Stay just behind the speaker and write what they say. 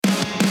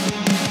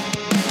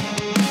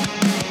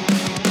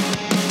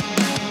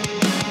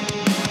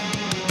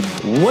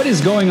What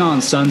is going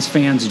on, Suns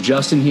fans?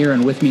 Justin here,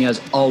 and with me,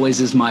 as always,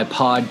 is my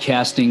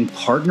podcasting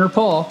partner,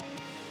 Paul.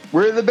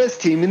 We're the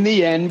best team in the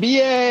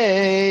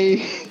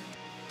NBA.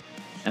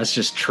 That's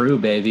just true,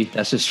 baby.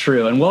 That's just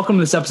true. And welcome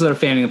to this episode of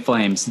Fanning the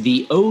Flames,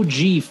 the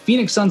OG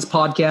Phoenix Suns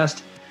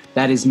podcast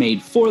that is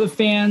made for the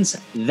fans.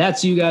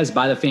 That's you guys,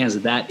 by the fans.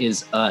 That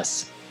is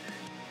us.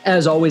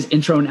 As always,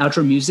 intro and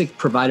outro music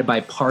provided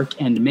by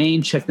Park and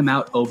Main. Check them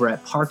out over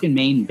at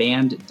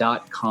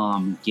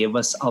parkandmainband.com. Give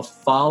us a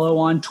follow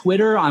on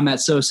Twitter. I'm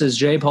at So Says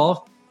J,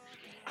 Paul.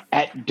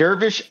 At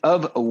Dervish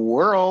of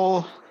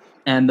Whirl.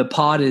 And the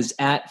pod is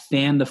at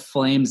Fan the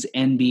Flames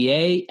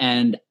NBA,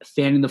 and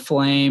Fanning the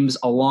Flames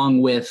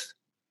along with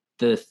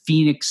the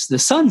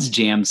Suns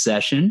Jam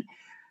session,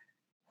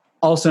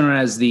 also known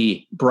as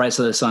the Bright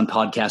Side of the Sun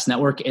Podcast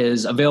Network,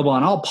 is available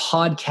on all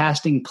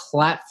podcasting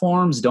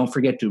platforms. Don't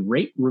forget to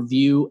rate,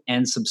 review,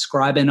 and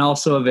subscribe, and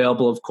also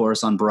available, of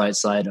course, on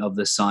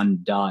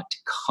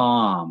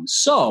brightsideofthesun.com.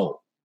 So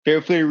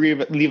feel free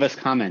to leave us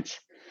comments.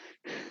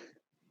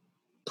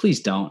 Please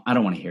don't. I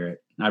don't want to hear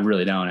it. I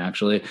really don't,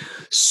 actually.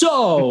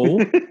 So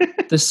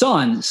the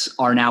Suns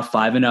are now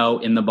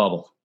 5-0 in the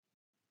bubble.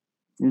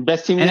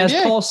 Best team in the NBA. And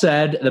as Paul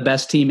said, the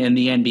best team in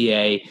the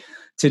NBA.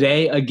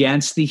 Today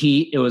against the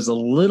Heat, it was a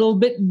little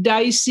bit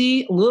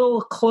dicey, a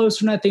little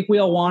closer than I think we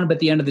all wanted, but at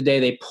the end of the day,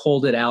 they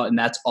pulled it out, and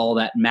that's all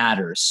that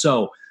matters.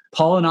 So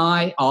Paul and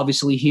I,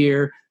 obviously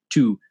here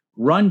to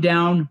run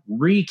down,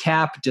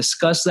 recap,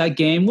 discuss that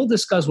game. We'll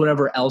discuss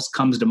whatever else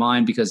comes to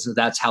mind because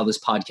that's how this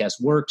podcast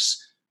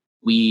works.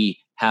 We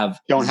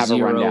don't have a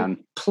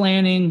rundown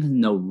planning,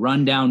 no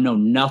rundown, no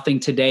nothing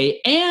today.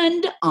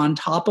 And on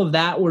top of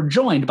that, we're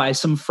joined by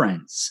some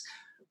friends.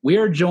 We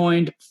are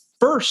joined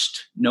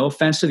first, no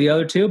offense to the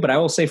other two, but I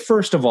will say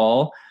first of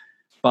all,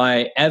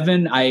 by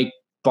Evan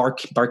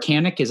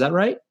Barcanic. Is that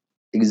right?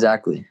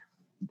 Exactly.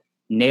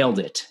 Nailed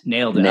it.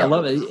 I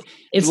love it.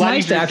 It's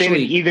nice to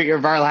actually either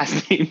of our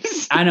last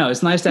names. I know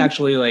it's nice to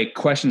actually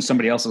question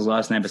somebody else's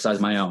last name besides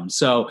my own.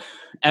 So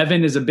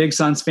Evan is a big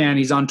Suns fan.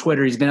 He's on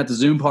Twitter. He's been at the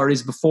Zoom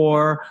parties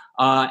before.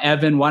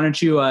 Evan, why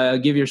don't you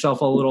give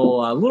yourself a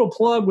little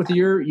plug with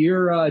your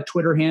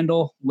Twitter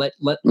handle? Let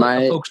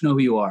the folks know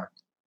who you are.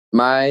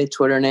 My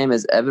Twitter name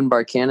is Evan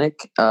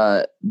Barcanic,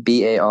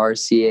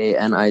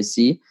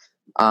 Barcanic.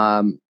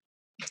 I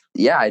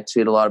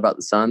tweet a lot about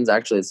the Suns.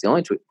 Actually, it's the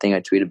only thing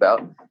I tweet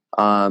about.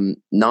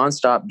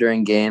 Nonstop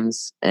during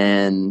games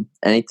and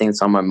anything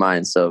that's on my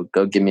mind. So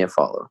go give me a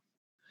follow.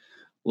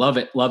 Love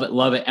it.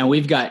 And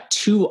we've got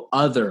two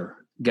other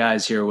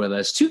guys here with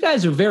us. Two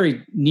guys who are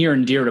very near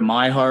and dear to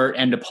my heart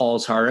and to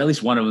Paul's heart. At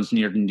least one of them is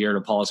near and dear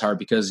to Paul's heart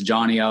because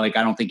Johnny, I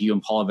don't think you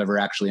and Paul have ever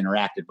actually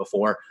interacted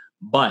before,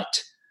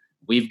 but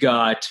we've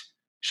got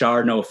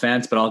Shar, no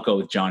offense, but I'll go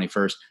with Johnny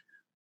first.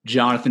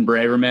 Jonathan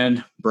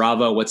Braverman.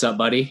 Bravo. What's up,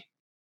 buddy?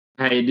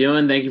 How you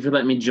doing? Thank you for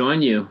letting me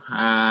join you.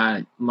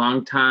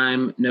 Long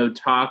time no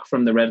talk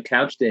from the Red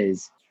Couch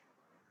days.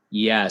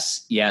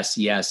 Yes.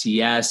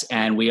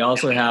 And we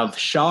also have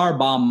Shar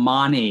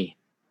Bomani.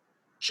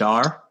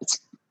 Shar?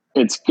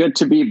 It's good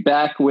to be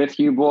back with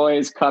you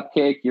boys.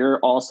 Cupcake, you're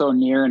also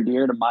near and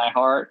dear to my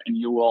heart, and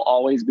you will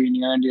always be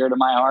near and dear to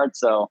my heart.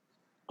 So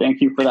thank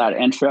you for that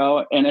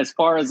intro. And as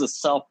far as a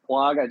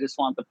self-plug, I just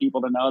want the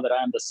people to know that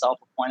I am the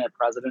self-appointed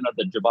president of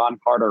the Javon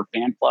Carter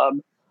fan club.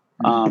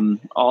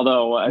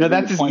 Although no,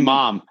 that's his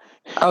mom.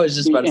 I was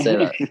just about to say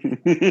that.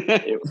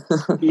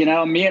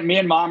 Me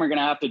and mom are going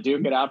to have to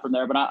duke it out from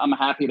there, but I'm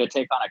happy to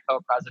take on a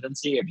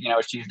co-presidency if,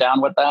 she's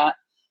down with that.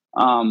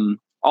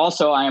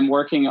 Also, I am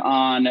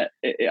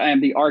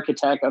the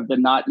architect of the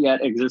not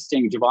yet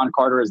existing Javon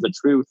Carter is the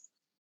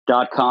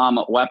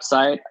Truth.com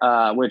website,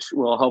 which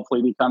will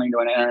hopefully be coming to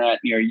an internet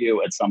near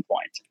you at some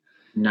point.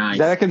 Nice. Is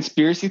that a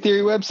conspiracy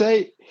theory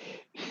website?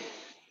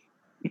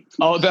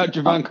 All about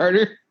Javon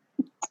Carter?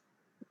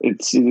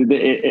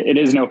 It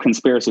is no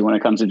conspiracy when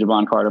it comes to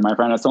Javon Carter, my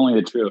friend. It's only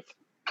the truth.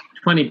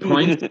 20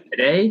 points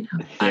today.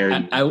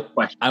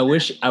 I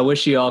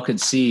wish you all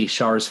could see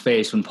Shar's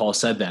face when Paul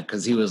said that,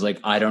 because he was like,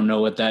 I don't know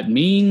what that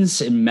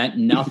means. It meant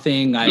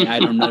nothing. I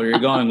don't know where you're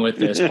going with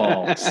this,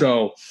 Paul.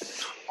 So,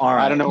 all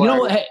right. I don't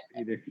know.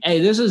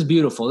 Hey, this is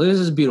beautiful.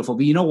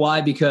 But you know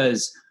why?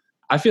 Because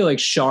I feel like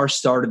Shar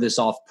started this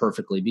off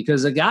perfectly,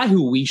 because the guy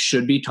who we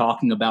should be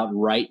talking about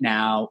right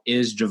now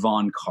is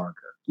Javon Carter.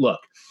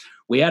 Look.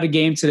 We had a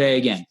game today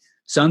again.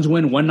 Suns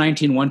win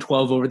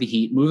 119-112 over the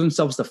Heat, move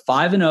themselves to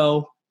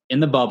 5-0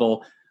 in the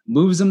bubble,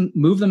 move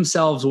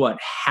themselves,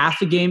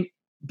 half a game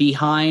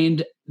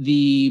behind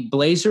the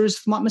Blazers,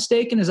 if I'm not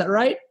mistaken. Is that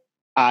right?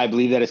 I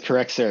believe that is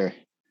correct, sir.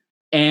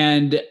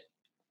 And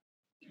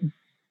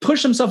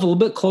push themselves a little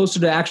bit closer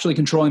to actually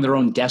controlling their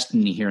own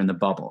destiny here in the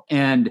bubble.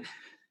 And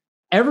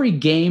every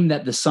game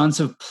that the Suns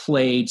have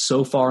played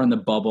so far in the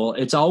bubble,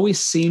 it's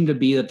always seemed to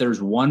be that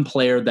there's one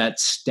player that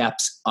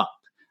steps up.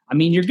 I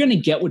mean, you're going to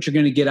get what you're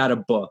going to get out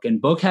of Book.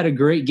 And Book had a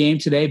great game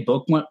today.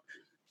 Book went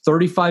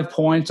 35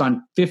 points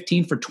on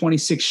 15 for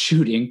 26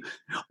 shooting,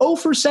 0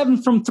 for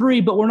 7 from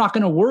 3, but we're not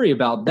going to worry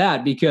about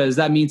that because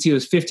that means he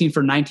was 15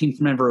 for 19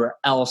 from everywhere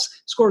else,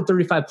 scored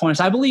 35 points.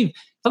 I believe,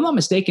 if I'm not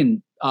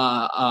mistaken,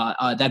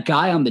 that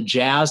guy on the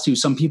Jazz, who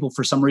some people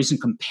for some reason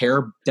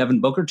compare Devin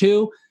Booker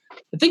to,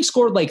 I think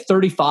scored like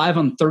 35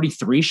 on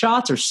 33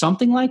 shots or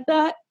something like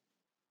that.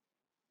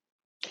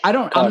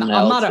 I'm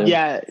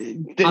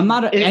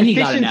not any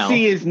guy now.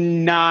 Efficiency is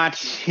not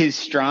his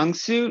strong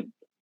suit.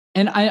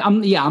 And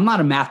I'm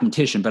not a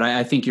mathematician, but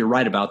I think you're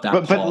right about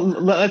that.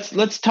 But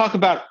let's talk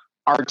about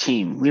our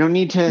team. We don't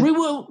need to. We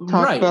will.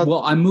 Right.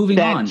 Well, I'm moving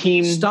on.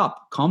 Team,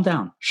 stop. Calm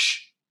down. Shh.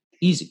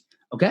 Easy.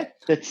 Okay.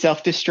 That's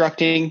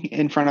self-destructing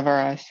in front of our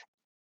eyes.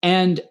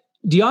 And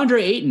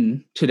DeAndre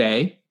Ayton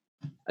today,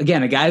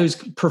 again, a guy who's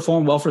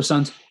performed well for the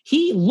Suns.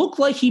 He looked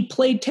like he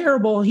played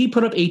terrible. He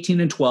put up 18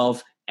 and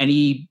 12, and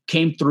he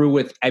came through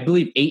with, I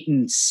believe, 8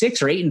 and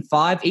 6 or 8 and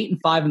 5 in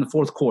the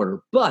fourth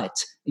quarter.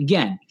 But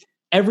again,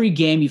 every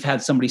game you've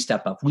had somebody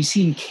step up. We've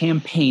seen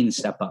Cam Payne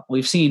step up.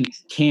 We've seen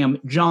Cam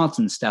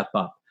Johnson step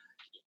up.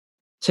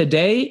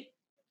 Today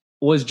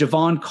was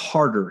Javon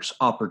Carter's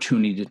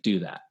opportunity to do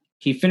that.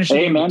 He finished the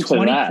game with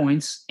 20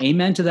 points.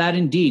 Amen to that,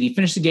 indeed. He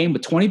finished the game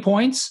with 20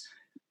 points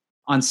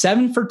on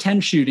 7 for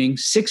 10 shooting,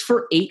 6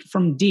 for 8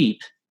 from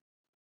deep,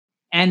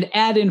 and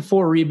add in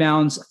 4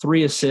 rebounds,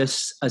 3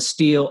 assists, a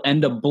steal,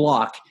 and a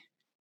block.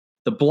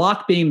 The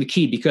block being the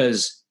key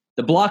because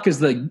the block is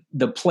the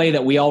play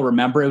that we all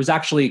remember. It was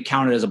actually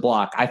counted as a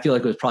block. I feel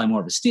like it was probably more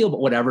of a steal, but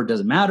whatever, it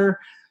doesn't matter.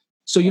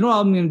 So you know what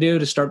I'm going to do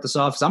to start this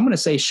off is I'm going to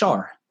say,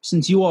 Shar,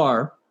 since you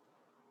are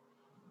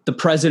the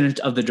president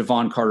of the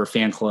Javon Carter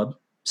fan club,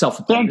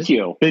 self-appointed. Thank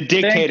you. The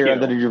dictator of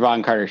the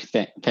Javon Carter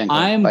fan club.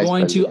 I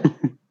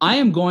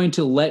am going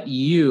to let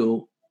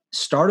you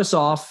start us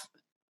off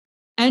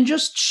and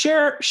just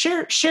share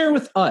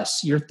with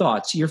us your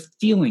thoughts, your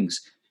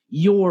feelings,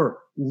 your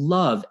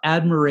love,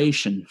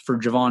 admiration for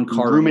Javon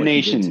Carter.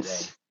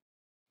 Ruminations.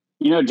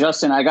 You know,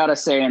 Justin, I got to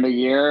say, in the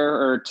year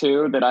or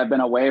two that I've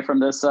been away from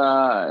this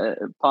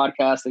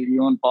podcast that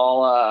you and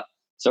Paul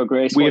so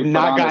gracefully we have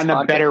not gotten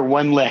a better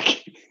one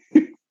lick.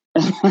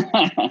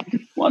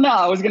 Well, no,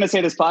 I was going to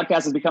say this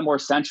podcast has become more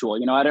sensual.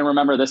 You know, I didn't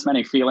remember this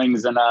many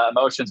feelings and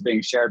emotions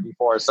being shared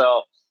before.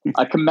 So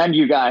I commend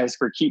you guys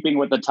for keeping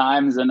with the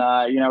times and,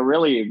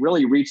 really,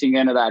 really reaching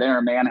into that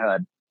inner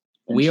manhood.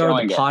 We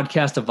are the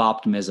podcast of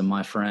optimism,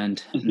 my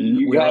friend.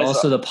 We are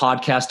also the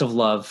podcast of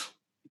love.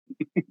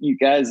 You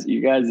guys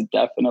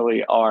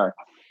definitely are.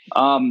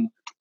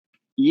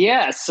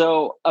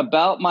 So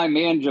about my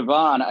man,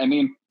 Javon, I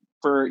mean,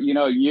 for,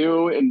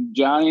 you and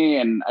Johnny,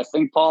 and I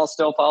think Paul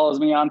still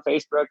follows me on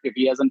Facebook. If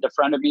he hasn't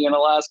defriended me in the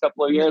last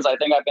couple of years, I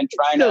think I've been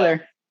trying to.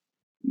 There.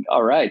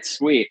 All right,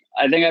 sweet.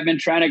 I think I've been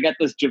trying to get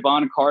this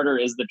Javon Carter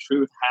is the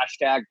truth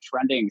hashtag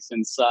trending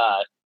since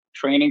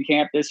training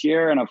camp this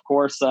year. And of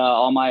course,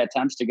 all my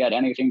attempts to get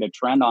anything to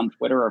trend on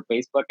Twitter or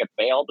Facebook have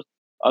failed,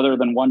 other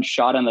than one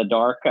shot in the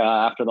dark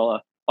after the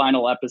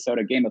final episode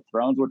of Game of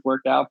Thrones, which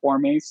worked out for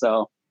me.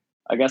 So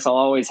I guess I'll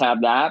always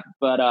have that.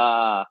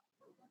 But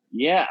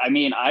yeah, I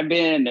mean, I've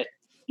been,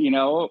 in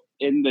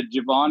the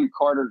Javon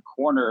Carter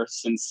corner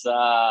since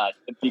the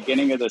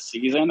beginning of the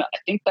season. I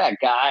think that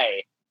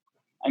guy,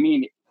 I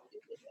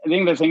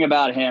think the thing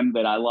about him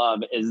that I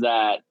love is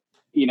that,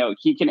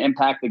 he can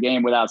impact the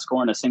game without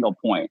scoring a single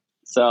point.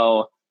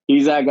 So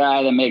he's that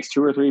guy that makes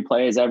 2 or 3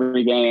 plays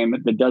every game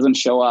that doesn't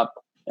show up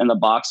in the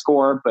box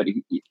score, but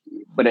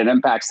it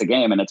impacts the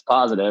game and it's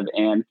positive.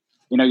 And,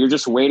 you're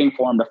just waiting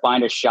for him to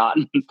find a shot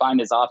and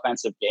find his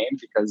offensive game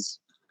because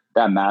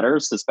that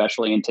matters,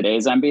 especially in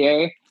today's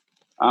NBA.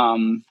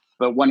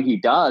 But when he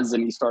does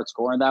and he starts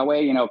scoring that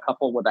way,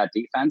 coupled with that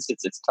defense,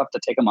 it's tough to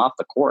take him off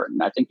the court.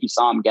 And I think you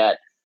saw him get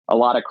a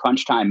lot of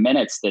crunch time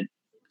minutes that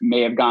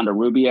may have gone to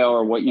Rubio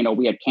or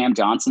we had Cam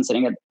Johnson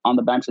sitting on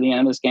the bench at the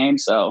end of this game.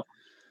 So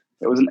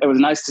it was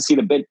nice to see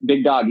the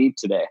big dog eat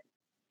today.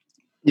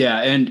 Yeah.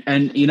 And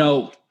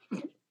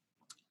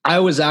I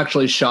was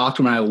actually shocked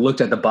when I looked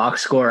at the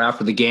box score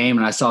after the game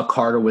and I saw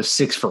Carter was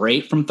 6 for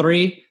 8 from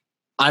 3.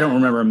 I don't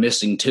remember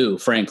missing 2,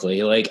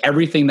 frankly. Like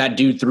everything that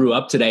dude threw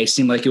up today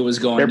seemed like it was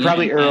going. They're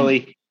probably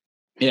early.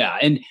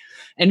 And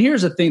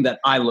here's the thing that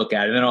I look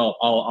at, and then I'll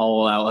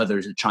allow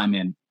others to chime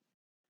in.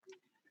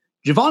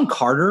 Javon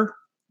Carter,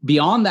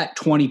 beyond that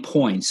 20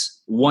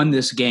 points, won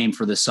this game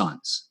for the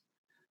Suns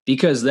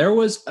because there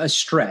was a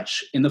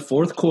stretch in the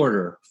fourth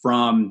quarter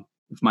from,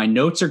 if my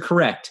notes are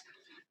correct,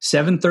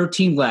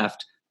 7:13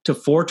 left to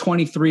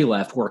 4:23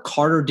 left, where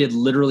Carter did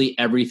literally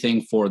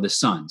everything for the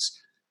Suns.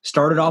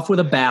 Started off with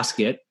a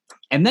basket,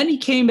 and then he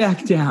came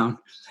back down,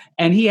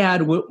 and he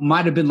had what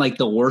might have been like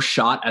the worst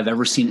shot I've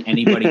ever seen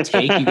anybody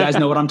take. You guys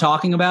know what I'm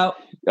talking about?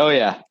 Oh,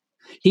 yeah.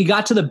 He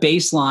got to the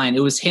baseline. It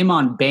was him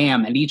on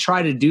Bam, and he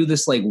tried to do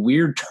this like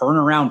weird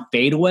turnaround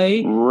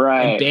fadeaway.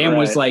 Right. And Bam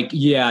was like,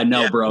 yeah,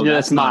 no, bro,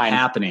 that's not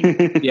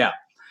happening. Yeah.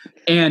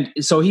 And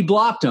so he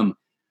blocked him.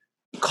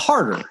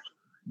 Carter,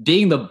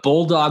 being the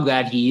bulldog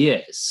that he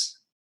is,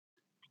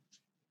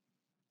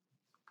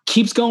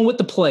 keeps going with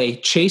the play,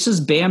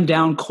 chases Bam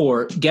down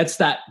court, gets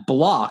that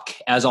block,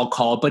 as I'll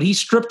call it, but he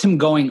stripped him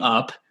going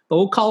up. But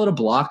we'll call it a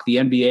block. The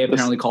NBA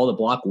apparently called it a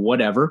block,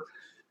 whatever.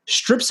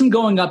 Strips him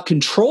going up,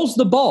 controls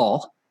the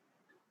ball,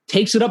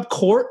 takes it up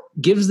court,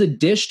 gives the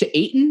dish to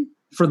Ayton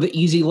for the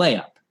easy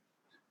layup.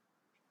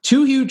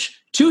 Two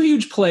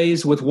huge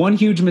plays with one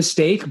huge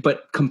mistake,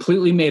 but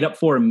completely made up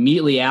for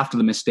immediately after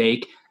the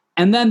mistake.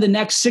 And then the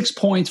next 6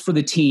 points for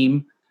the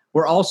team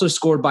were also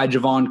scored by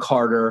Jevon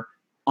Carter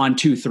on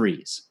 2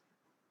 threes.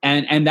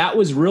 And that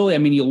was really, I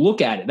mean, you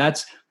look at it,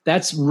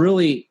 that's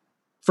really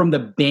from the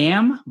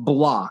Bam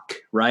block,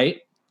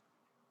 right?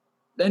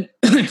 Then,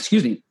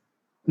 excuse me.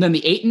 Then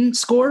the Ayton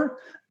score,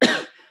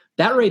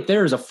 that right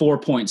there is a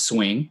 4-point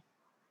swing.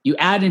 You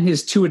add in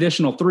his 2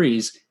 additional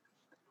threes.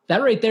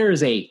 That right there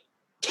is a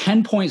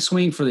 10-point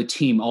swing for the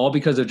team, all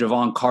because of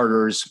Jevon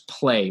Carter's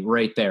play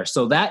right there.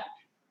 So that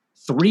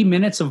 3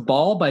 minutes of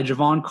ball by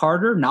Jevon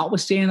Carter,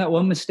 notwithstanding that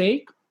one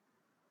mistake,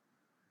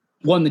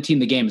 won the team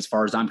the game as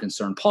far as I'm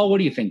concerned. Paul, what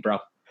do you think, bro?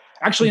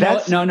 Actually,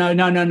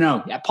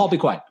 no. Yeah, Paul, be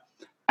quiet.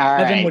 All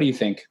Evan, right. what do you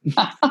think? Did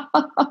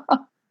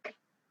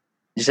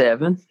you say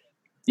Evan?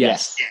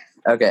 Yes.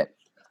 Okay.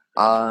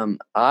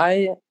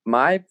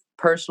 My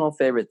personal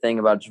favorite thing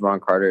about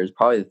Jevon Carter is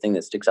probably the thing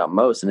that sticks out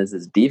most, and is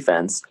his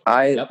defense.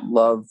 I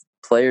love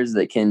players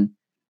that can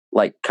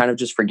like kind of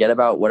just forget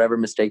about whatever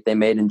mistake they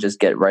made and just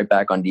get right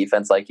back on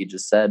defense. Like you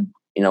just said,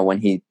 when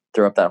he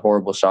threw up that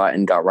horrible shot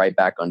and got right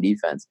back on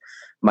defense.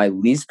 My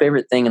least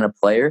favorite thing in a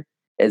player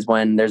is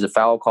when there's a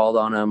foul called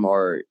on him,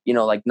 or,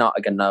 like not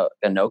like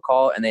a no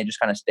call, and they just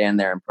kind of stand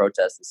there and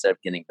protest instead of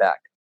getting back.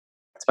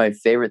 That's my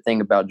favorite thing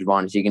about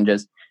Jevon, is he can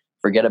just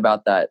forget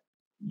about that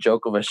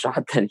joke of a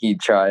shot that he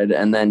tried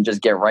and then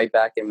just get right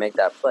back and make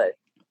that play.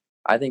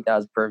 I think that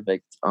was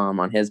perfect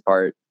on his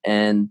part.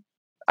 And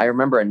I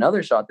remember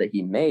another shot that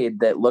he made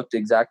that looked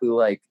exactly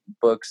like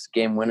Book's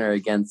game winner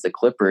against the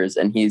Clippers.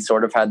 And he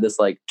sort of had this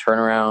like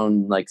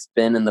turnaround, like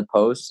spin in the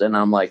post. And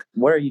I'm like,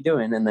 what are you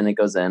doing? And then it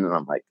goes in, and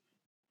I'm like,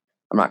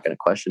 I'm not going to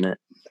question it.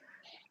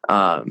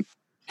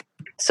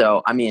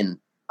 So, I mean,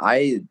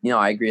 I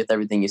agree with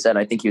everything you said.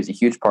 I think he was a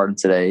huge part of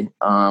today.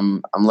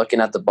 I'm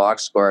looking at the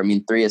box score. I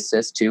mean, 3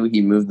 assists too.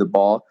 He moved the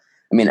ball.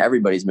 I mean,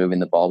 everybody's moving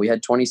the ball. We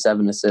had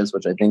 27 assists,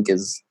 which I think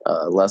is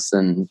less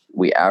than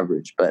we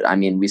average. But, I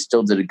mean, we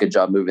still did a good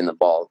job moving the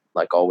ball,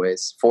 like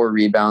always. 4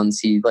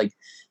 rebounds.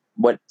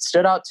 What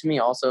stood out to me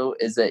also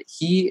is that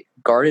he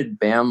guarded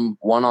Bam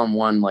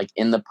one-on-one, like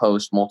in the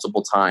post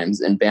multiple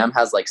times. And Bam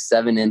has like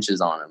 7 inches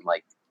on him.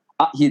 Like,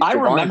 I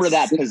remember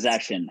that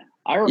possession.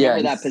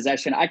 That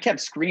possession. I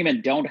kept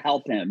screaming, don't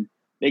help him.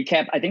 I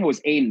think it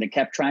was Ayton that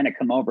kept trying to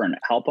come over and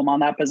help him on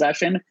that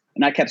possession.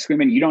 And I kept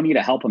screaming, you don't need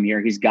to help him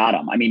here. He's got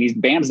him. I mean,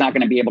 Bam's not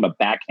going to be able to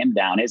back him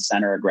down, his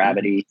center of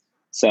gravity.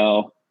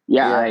 So,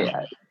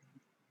 yeah.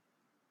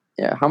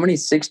 How many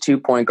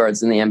 6'2" point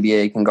guards in the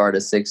NBA can guard a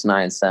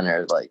 6'9"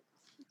 center?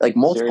 Like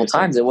multiple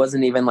times. It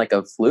wasn't even like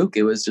a fluke.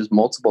 It was just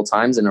multiple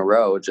times in a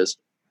row. Just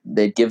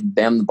they'd give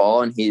Bam the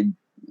ball and he'd,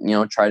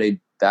 try to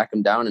back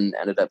him down and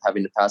ended up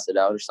having to pass it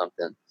out or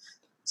something.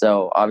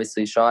 So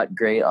obviously shot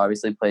great,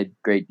 obviously played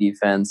great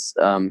defense.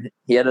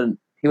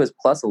 He was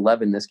plus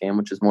 11 this game,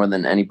 which is more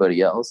than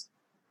anybody else.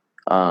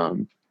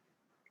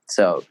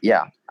 So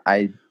yeah,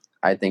 I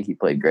think he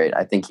played great.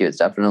 I think he was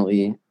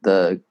definitely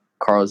the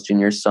Carl's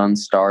Jr. son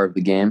star of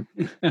the game.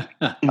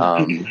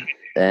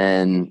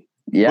 And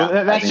yeah,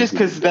 well, that's just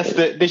because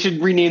they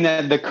should rename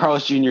that the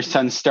Carl's Jr.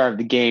 son star of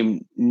the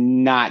game,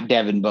 not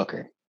Devin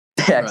Booker.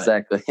 Yeah,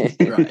 exactly.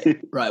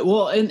 Right.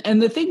 Well,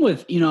 and the thing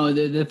with,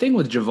 the thing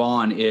with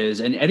Jevon is,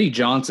 and Eddie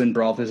Johnson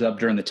brought this up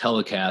during the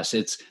telecast,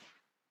 it's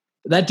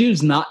that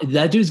dude's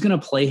going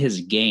to play his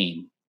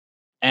game.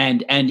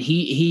 And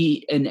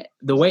he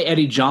the way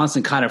Eddie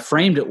Johnson kind of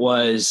framed it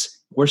was,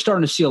 we're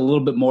starting to see a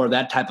little bit more of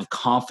that type of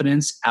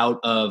confidence out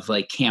of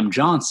like Cam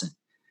Johnson.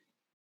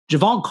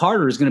 Jevon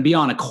Carter is going to be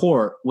on a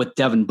court with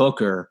Devin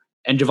Booker.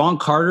 And Jevon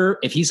Carter,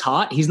 if he's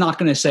hot, he's not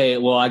going to say,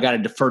 well, I got to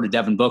defer to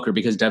Devin Booker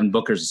because Devin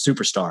Booker is a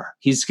superstar.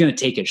 He's going to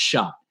take his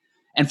shot.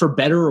 And for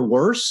better or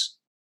worse,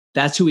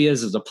 that's who he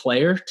is as a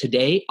player.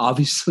 Today,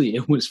 obviously,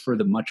 it was for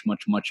the much,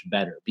 much, much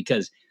better,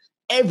 because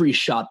every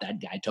shot that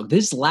guy took,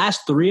 this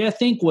last 3, I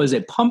think, was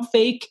a pump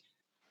fake,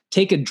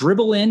 take a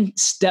dribble in,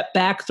 step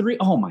back 3.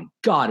 Oh, my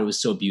God, it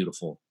was so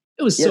beautiful.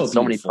 It was so beautiful.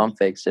 So many pump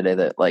fakes today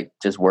that, like,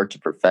 just worked to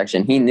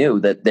perfection. He knew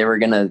that they were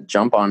going to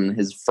jump on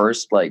his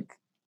first,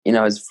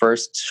 his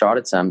first shot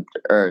attempt,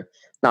 or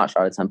not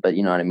shot attempt, but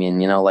you know what I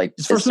mean?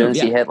 As soon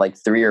as he hit like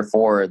 3 or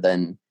 4,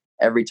 then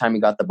every time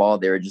he got the ball,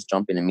 they were just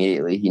jumping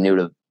immediately. He knew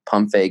to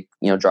pump fake,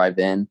 drive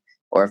in,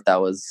 or if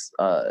that was,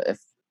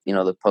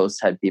 the post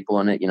had people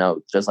in it,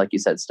 just like you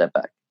said, step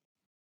back.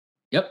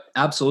 Yep,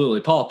 absolutely.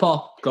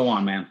 Paul, go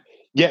on, man.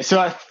 Yeah.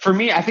 So for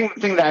me, I think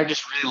the thing that I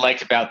just really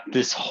liked about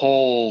this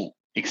whole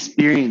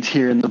experience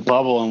here in the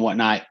bubble and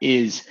whatnot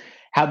is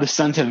how the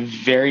Suns have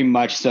very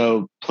much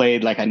so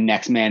played like a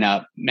next man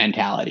up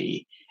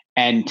mentality.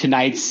 And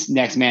tonight's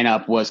next man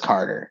up was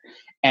Carter.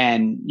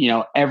 And,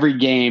 every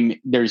game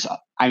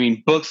I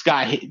mean, Book's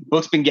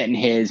been getting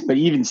his, but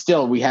even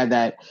still, we had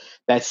that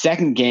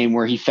second game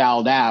where he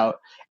fouled out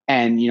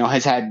and,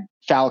 has had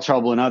foul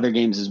trouble in other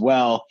games as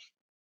well.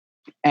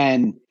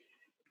 And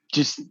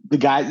just the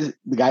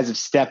guys have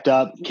stepped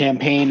up.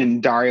 Campaign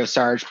and Dario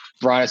Saric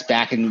brought us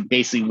back and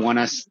basically won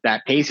us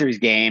that Pacers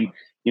game.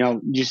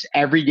 Just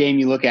every game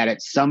you look at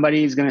it,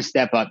 somebody's going to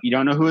step up. You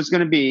don't know who it's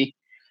going to be,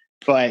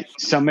 but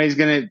somebody's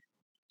going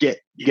to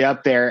get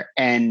up there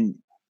and,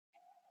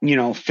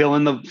 fill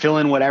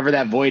in whatever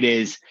that void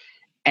is.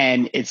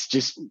 And it's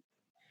just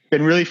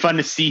been really fun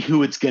to see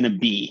who it's going to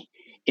be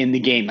in the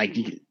game. Like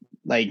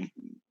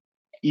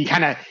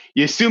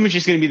you assume it's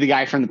just going to be the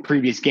guy from the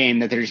previous game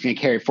that they're just going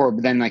to carry forward.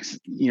 But then like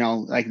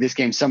this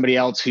game, somebody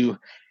else who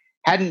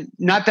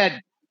not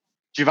that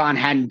Javon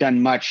hadn't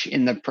done much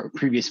in the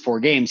previous 4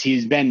 games.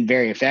 He's been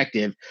very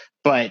effective,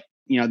 but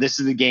this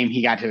is the game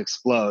he got to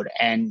explode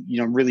and,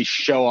 really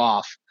show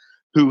off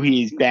who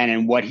he's been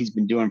and what he's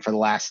been doing for the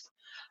last,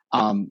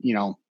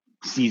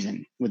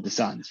 season with the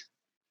Suns.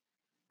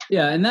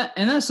 Yeah. And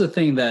that's the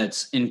thing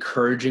that's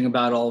encouraging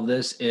about all of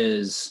this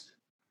is,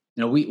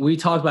 we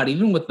talked about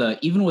even with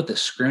the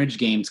scrimmage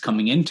games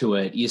coming into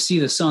it, you see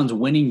the Suns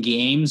winning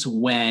games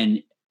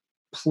when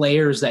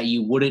players that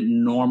you wouldn't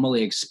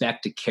normally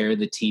expect to carry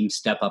the team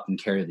step up and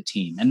carry the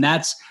team. And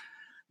that's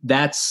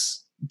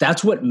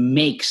what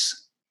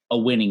makes a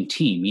winning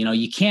team.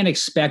 You can't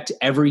expect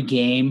every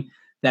game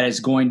that is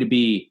going to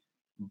be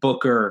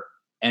Booker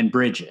and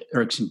Bridges,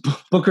 or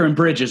Booker and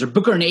Bridges, or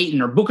Booker and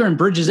Ayton, or Booker and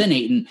Bridges and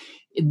Ayton.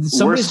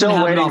 We're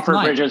still waiting for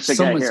Bridges to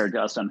get here,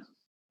 Justin.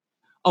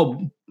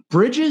 Oh,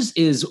 Bridges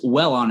is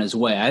well on his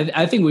way.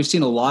 I think we've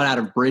seen a lot out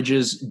of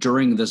Bridges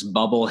during this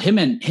bubble. Him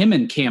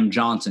and Cam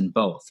Johnson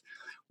both.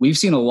 We've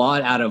seen a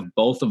lot out of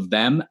both of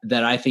them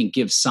that I think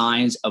gives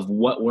signs of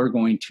what we're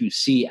going to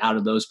see out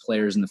of those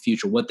players in the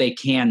future, what they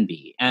can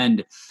be.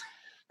 And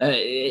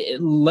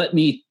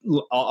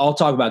I'll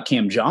talk about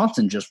Cam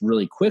Johnson just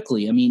really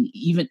quickly. I mean,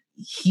 even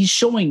he's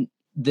showing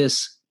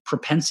this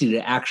propensity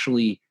to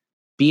actually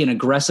be an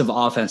aggressive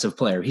offensive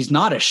player. He's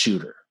not a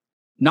shooter,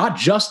 not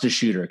just a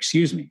shooter,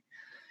 excuse me.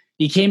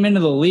 He came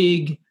into the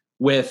league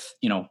with,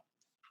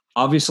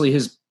 obviously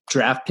his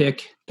draft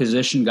pick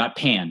position got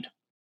panned.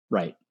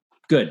 Right.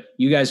 Good.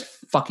 You guys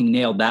fucking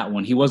nailed that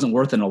one. He wasn't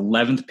worth an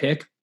 11th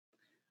pick.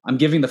 I'm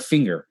giving the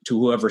finger to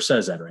whoever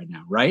says that right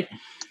now. Right.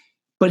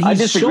 But I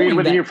disagreed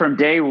with you from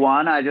day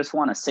one. I just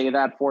want to say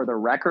that for the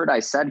record. I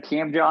said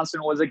Cam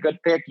Johnson was a good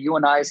pick. You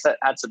and I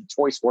had some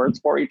choice words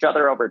for each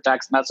other over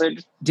text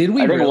message. Did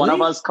we? I think really? one of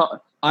us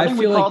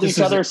we called each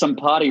other some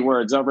potty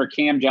words over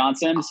Cam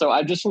Johnson. So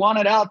I just want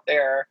it out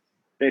there.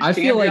 I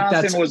feel like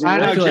that's.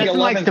 Justin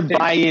likes to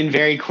buy in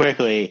very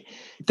quickly.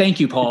 Thank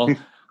you, Paul.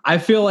 I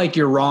feel like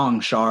you're wrong,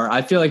 Shar.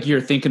 I feel like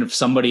you're thinking of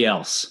somebody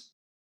else.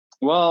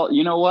 Well,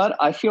 you know what?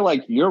 I feel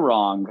like you're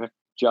wrong,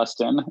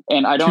 Justin,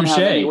 and I don't have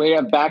any way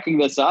of backing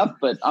this up,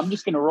 but I'm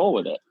just going to roll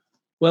with it.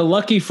 Well,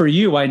 lucky for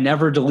you, I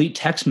never delete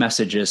text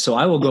messages, so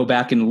I will go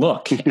back and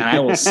look, and I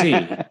will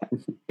see.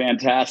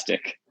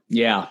 Fantastic.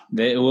 Yeah,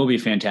 it will be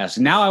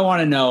fantastic. Now I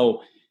want to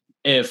know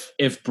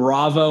if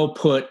Bravo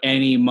put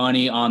any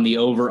money on the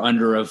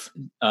over-under of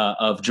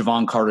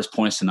Javon Carter's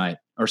points tonight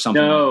or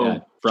something like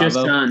that. Bravo?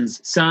 Just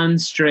Suns.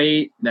 Suns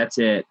straight, that's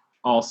it.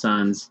 All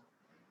Suns.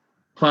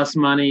 Plus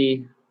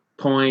money,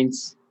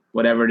 points,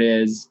 whatever it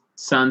is.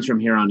 Suns from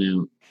here on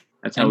out.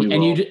 That's how we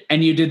roll.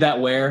 And you did that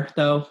where,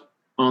 though?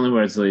 Only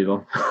where it's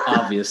legal.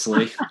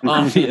 Obviously.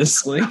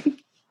 Obviously.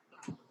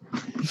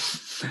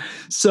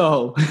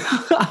 So.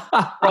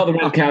 All the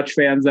Red Couch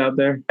fans out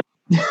there.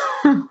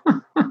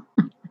 The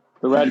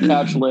Red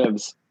Couch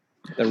lives.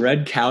 The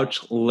Red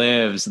Couch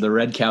lives. The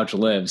Red Couch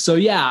lives. So,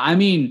 yeah, I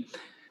mean,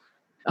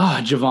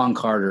 Javon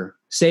Carter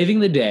saving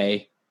the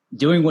day,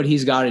 doing what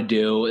he's got to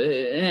do.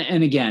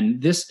 And again,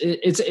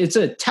 it's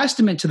a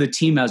testament to the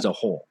team as a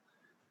whole,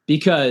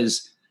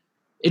 because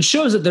it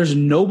shows that there's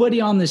nobody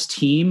on this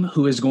team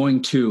who is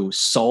going to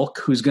sulk,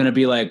 who's going to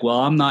be like, well,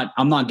 I'm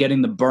not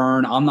getting the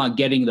burn. I'm not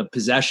getting the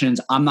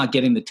possessions. I'm not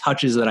getting the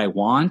touches that I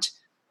want.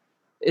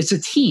 It's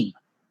a team.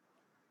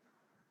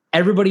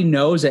 Everybody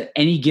knows at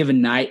any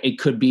given night, it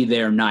could be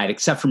their night,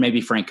 except for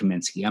maybe Frank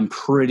Kaminsky. I'm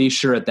pretty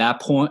sure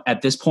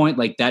at this point,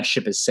 like, that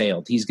ship has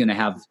sailed. He's going to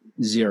have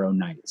 0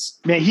 nights.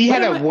 Man, he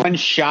had one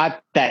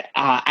shot that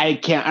I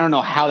don't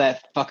know how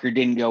that fucker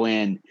didn't go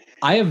in.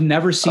 I have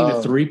never seen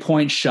a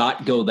 3-point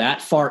shot go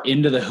that far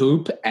into the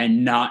hoop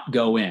and not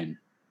go in.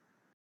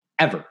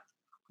 Ever.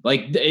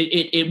 Like,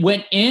 it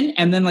went in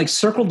and then, like,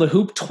 circled the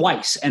hoop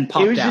twice and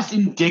popped out. It was just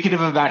indicative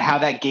about how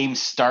that game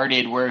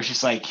started, where it's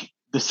just like,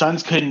 the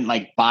Suns couldn't,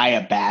 like, buy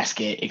a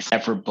basket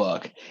except for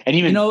Book. And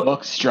even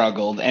Book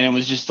struggled. And it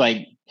was just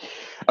like,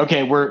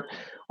 okay, we're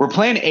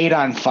playing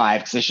 8-on-5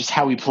 because that's just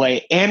how we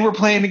play. And we're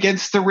playing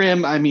against the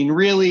rim. I mean,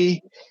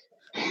 really,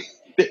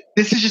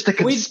 this is just a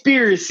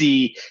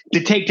conspiracy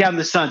to take down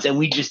the Suns. And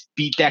we just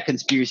beat that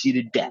conspiracy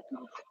to death.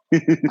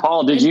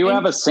 Paul, did you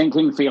have a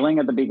sinking feeling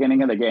at the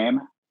beginning of the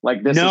game?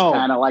 Like, this is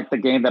kind of like the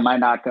game that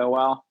might not go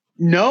well?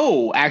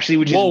 No, actually,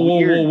 which is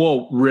weird.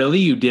 Whoa. Really?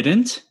 You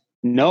didn't?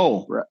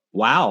 No.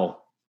 Wow.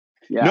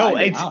 Yeah. No,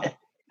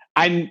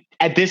 I'm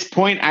at this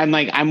point,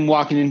 I'm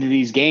walking into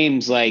these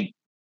games like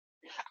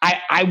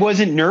I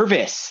wasn't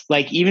nervous.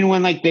 Like even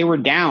when like they were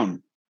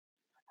down,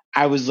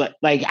 I was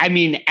I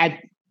mean,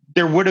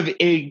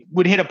 it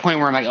would hit a point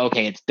where I'm like,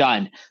 okay, it's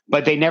done.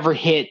 But they never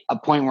hit a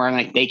point where I'm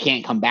like, they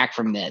can't come back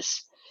from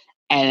this.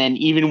 And then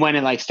even when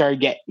it like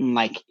started getting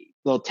like a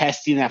little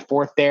testy in that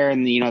fourth there,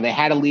 and they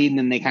had a lead and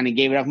then they kind of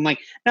gave it up. I'm like,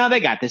 no, they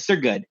got this. They're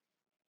good.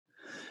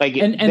 Like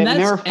and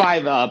they were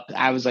 5 up.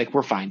 I was like,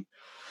 we're fine.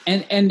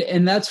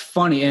 And that's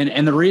funny.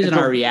 And the reason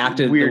I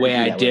reacted the way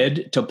I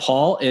did to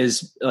Paul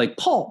is like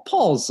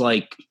Paul's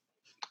like,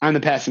 I'm the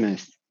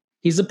pessimist.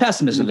 He's the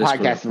pessimist of this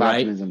podcast group, right?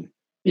 Optimism.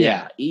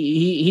 Yeah.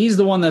 He's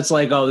the one that's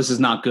like, oh, this is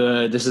not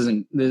good. This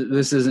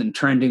isn't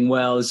trending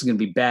well. This is going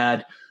to be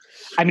bad.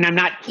 I mean, I'm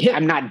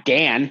not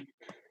Dan.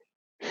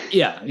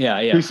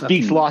 Yeah. Who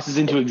speaks losses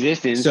into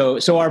existence.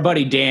 So our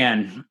buddy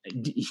Dan,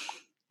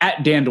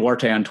 at Dan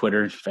Duarte on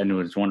Twitter, if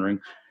anyone was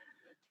wondering.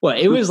 Well,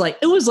 it was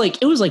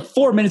like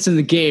 4 minutes in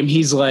the game.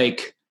 He's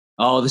like,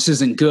 oh, this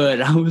isn't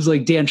good. I was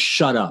like, Dan,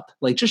 shut up.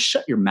 Like, just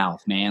shut your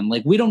mouth, man.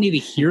 Like, we don't need to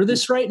hear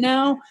this right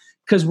now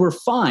because we're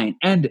fine.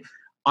 And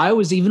I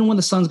was, even when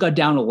the Suns got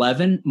down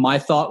 11, my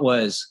thought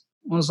was,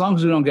 well, as long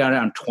as we don't get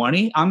down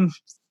 20, I'm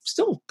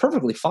still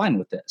perfectly fine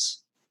with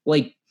this.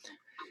 Like,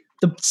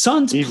 the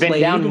Suns You've been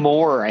down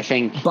more, I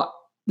think. But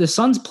the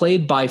Suns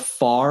played by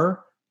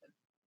far,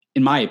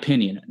 in my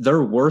opinion,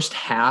 their worst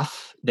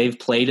half they've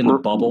played in the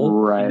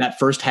bubble in that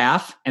first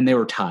half, and they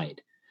were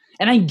tied.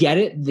 And I get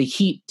it. The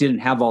Heat didn't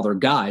have all their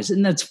guys,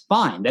 and that's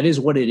fine. That is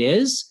what it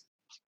is.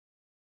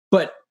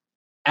 But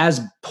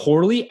as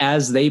poorly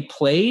as they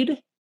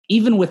played,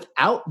 even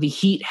without the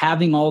Heat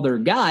having all their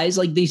guys,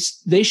 like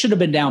they should have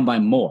been down by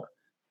more.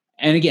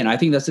 And again, I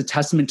think that's a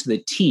testament to the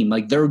team.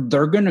 Like they're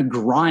going to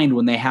grind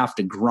when they have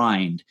to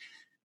grind.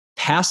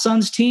 Past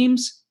Suns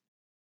teams,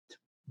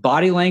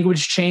 body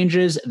language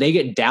changes, they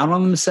get down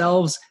on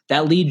themselves,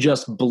 that lead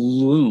just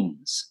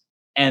balloons,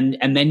 and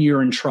then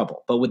you're in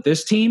trouble. But with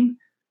this team,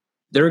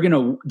 they're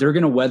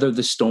gonna weather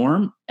the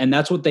storm, and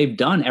that's what they've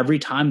done every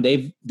time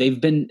they've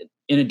been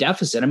in a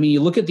deficit. I mean,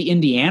 you look at the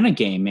Indiana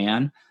game,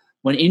 man.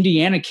 When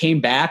Indiana came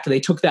back, they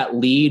took that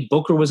lead.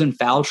 Booker was in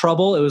foul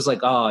trouble. It was like,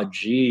 oh,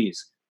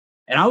 geez.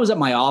 And I was at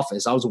my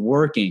office. I was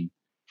working.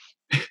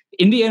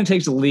 Indiana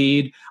takes the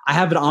lead. I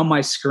have it on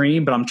my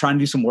screen, but I'm trying to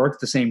do some work at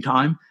the same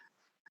time.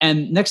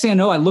 And next thing I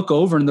know, I look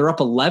over and they're up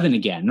 11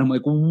 again. And I'm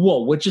like,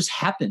 whoa, what just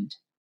happened?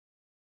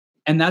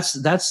 And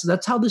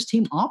that's how this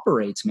team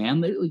operates,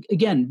 man.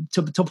 Again,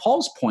 to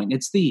Paul's point,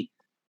 it's the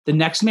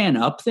next man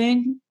up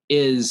thing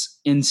is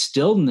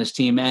instilled in this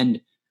team.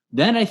 And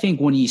then I think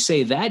when you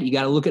say that, you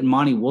got to look at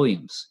Monty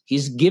Williams.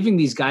 He's giving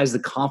these guys the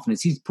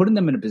confidence. He's putting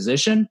them in a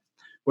position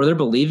where they're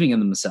believing in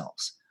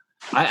themselves.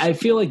 I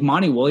feel like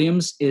Monty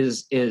Williams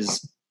is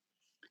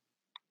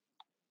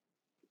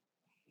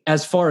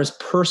as far as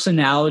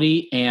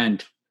personality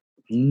and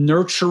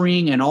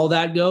nurturing and all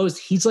that goes,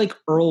 he's like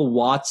Earl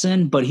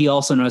Watson, but he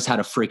also knows how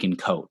to freaking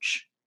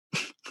coach.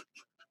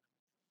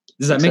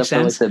 Does that make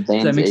sense?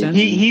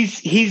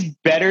 He's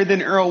better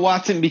than Earl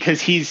Watson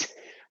because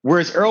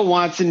whereas Earl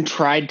Watson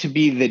tried to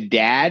be the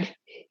dad,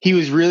 he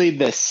was really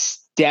the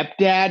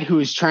stepdad who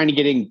was trying to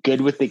get in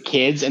good with the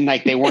kids and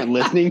like they weren't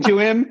listening to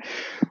him.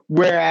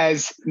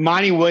 Whereas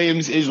Monty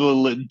Williams is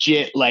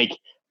legit like,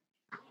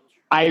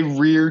 I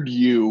reared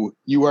you.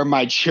 You are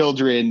my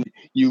children.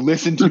 You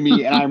listen to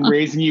me, and I'm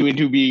raising you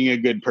into being a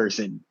good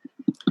person.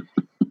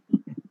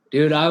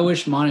 Dude, I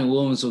wish Monty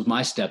Williams was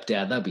my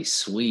stepdad. That'd be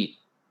sweet.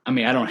 I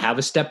mean, I don't have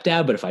a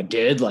stepdad, but if I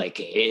did, like,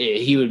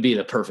 he would be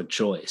the perfect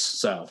choice.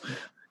 So,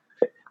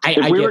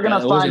 if we were going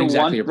to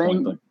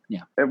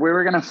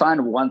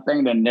find one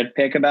thing to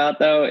nitpick about,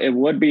 though, it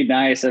would be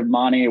nice if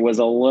Monty was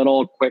a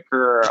little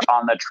quicker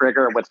on the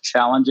trigger with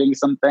challenging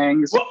some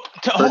things. Well,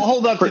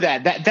 hold up to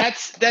that.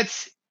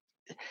 That's.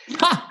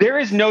 There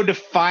is no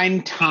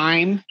defined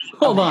time.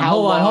 Hold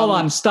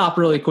on. Stop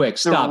really quick.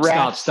 Stop.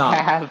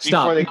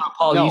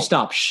 Paul, you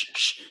stop.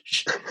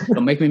 Shh.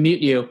 Don't make me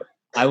mute you.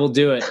 I will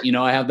do it.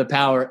 I have the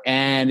power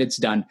and it's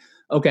done.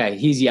 Okay.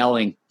 He's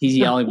yelling,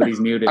 but he's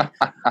muted.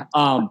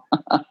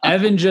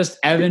 Evan just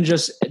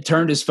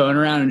turned his phone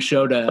around and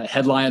showed a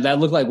headline that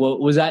looked like,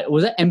 was that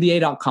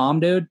NBA.com,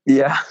 dude?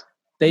 Yeah.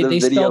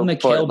 They spelled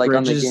Mikal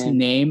Bridges'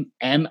 name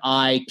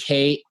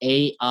Mikail.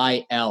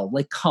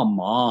 Like, come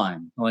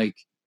on. Like,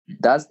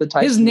 that's the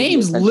type. His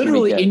name's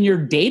literally in your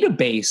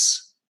database.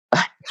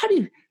 How do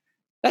you?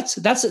 That's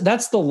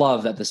the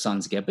love that the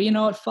Suns get. But you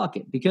know what? Fuck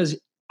it, because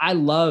I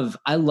love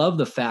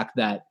the fact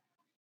that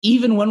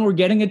even when we're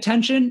getting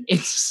attention,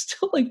 it's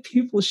still like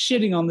people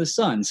shitting on the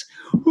Suns.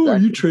 Oh,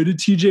 you traded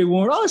TJ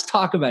Warren. Oh, let's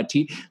talk about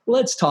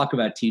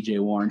TJ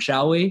Warren,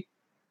 shall we?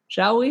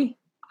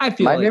 I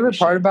feel my favorite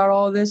part about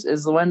all of this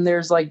is when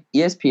there's like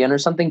ESPN or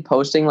something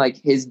posting like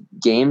his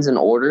games in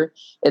order.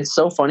 It's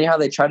so funny how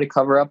they try to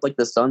cover up like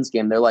the Suns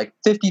game. They're like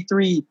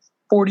 53-42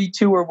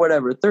 or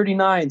whatever,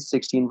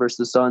 39-16 versus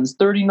the Suns,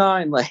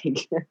 39.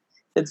 Like,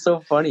 it's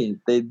so funny.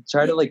 They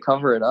try to like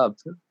cover it up.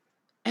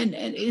 And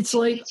it's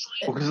like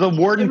because the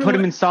warden put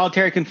him in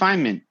solitary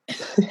confinement.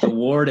 The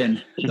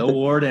warden.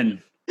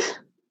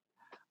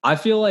 I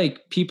feel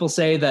like people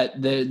say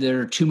that there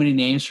are too many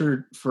names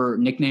for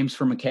nicknames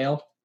for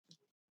McHale.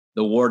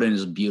 The warden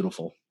is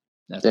beautiful.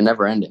 They're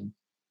never ending.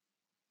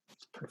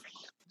 Perfect.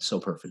 So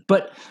perfect.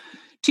 But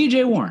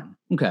TJ Warren,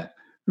 okay.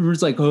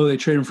 Everyone's like, oh, they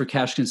traded him for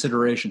cash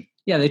consideration.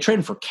 Yeah, they traded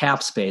him for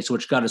cap space,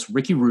 which got us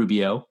Ricky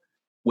Rubio,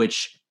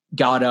 which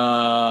got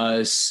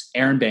us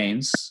Aaron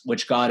Baines,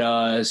 which got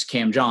us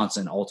Cam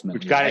Johnson ultimately.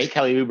 Which got us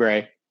Kelly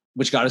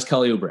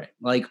Oubre.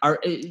 Like,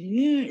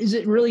 is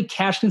it really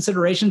cash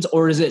considerations,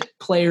 or is it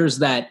players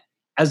that,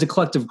 as a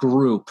collective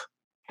group,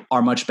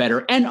 are much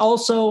better? And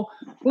also,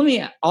 I'm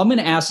going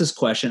to ask this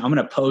question. I'm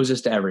going to pose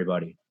this to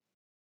everybody.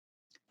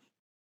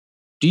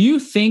 Do you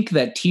think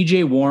that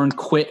TJ Warren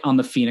quit on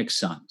the Phoenix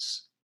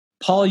Suns?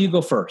 Paul, you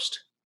go first.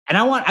 And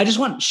I just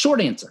want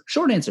short answer.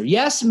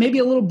 Yes, maybe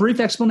a little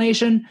brief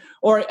explanation.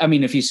 Or, I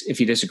mean, if you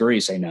disagree,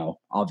 say no,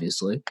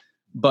 obviously.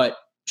 But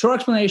short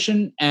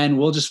explanation, and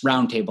we'll just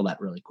roundtable that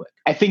really quick.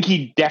 I think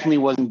he definitely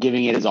wasn't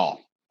giving it his all.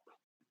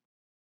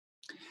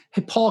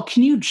 Hey, Paul,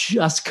 can you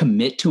just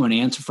commit to an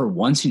answer for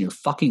once in your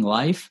fucking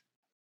life?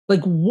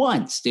 Like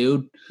once,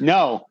 dude.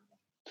 No.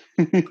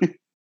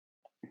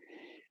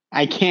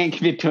 I can't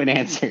commit to an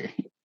answer.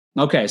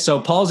 Okay, so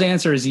Paul's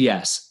answer is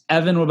yes.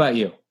 Evan, what about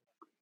you?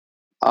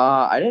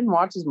 I didn't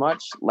watch as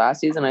much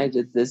last season as I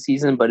did this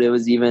season, but it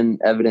was even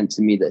evident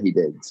to me that he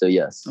did. So,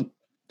 yes.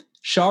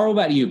 Shar, what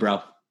about you, bro?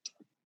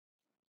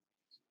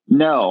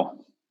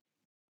 No.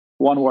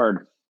 One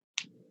word.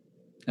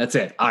 That's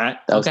it. All right.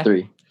 That was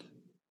 3.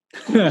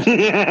 Just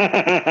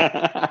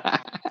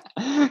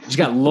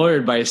got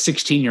lawyered by a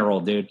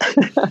 16-year-old, dude.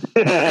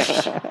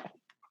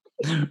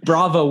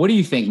 Bravo. What do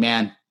you think,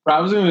 man?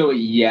 I was going to go with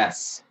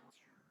yes.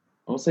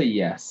 I will say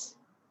yes.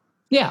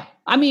 Yeah.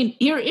 I mean,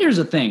 here's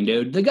the thing,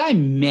 dude. The guy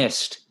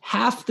missed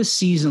half the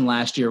season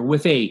last year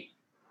with a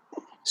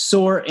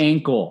sore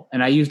ankle.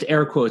 And I used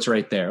air quotes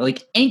right there.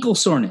 Like ankle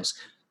soreness.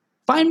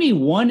 Find me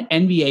one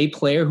NBA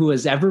player who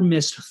has ever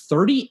missed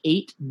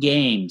 38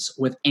 games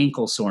with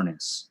ankle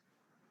soreness.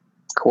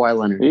 Kawhi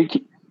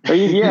Leonard.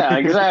 Yeah,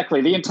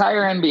 exactly. The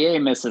entire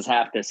NBA misses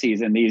half the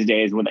season these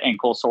days with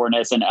ankle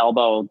soreness and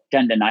elbow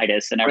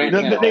tendonitis and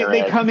everything.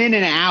 They come in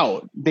and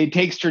out. They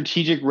take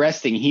strategic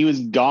resting. He was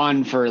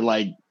gone for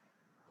like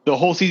the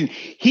whole season.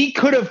 He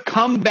could have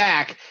come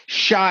back,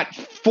 shot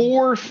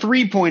 4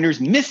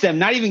 3-pointers, missed them,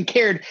 not even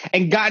cared,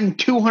 and gotten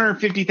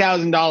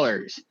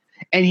 $250,000.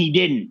 And he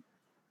didn't.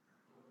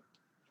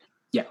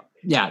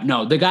 Yeah.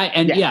 No, the guy,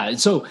 and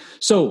so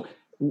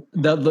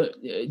the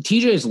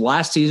TJ's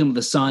last season with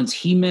the Suns,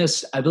 he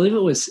missed, I believe it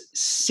was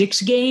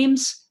 6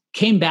 games,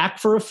 came back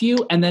for a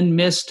few, and then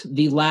missed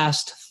the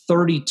last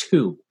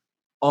 32,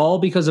 all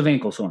because of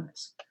ankle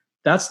soreness.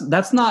 That's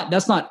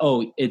not,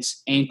 oh,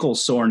 it's ankle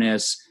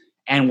soreness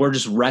and we're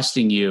just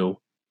resting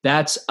you.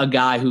 That's a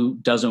guy who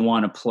doesn't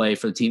want to play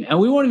for the team. And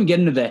we won't even get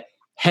into the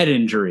head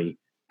injury.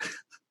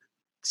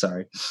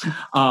 Sorry.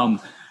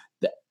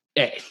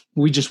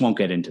 We just won't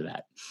get into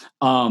that.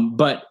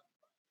 But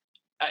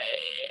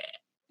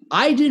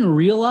I didn't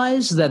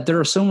realize that there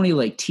are so many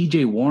like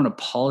TJ Warren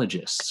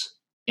apologists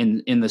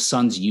in the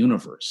Suns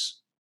universe.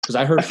 Because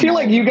I feel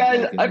like you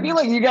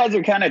guys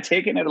are kind of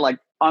taking it like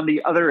on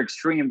the other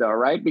extreme though,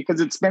 right?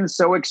 Because it's been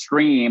so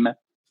extreme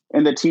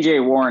in the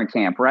TJ Warren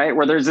camp, right?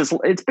 Where there's this,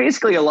 it's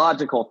basically a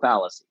logical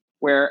fallacy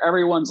where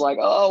everyone's like,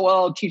 oh,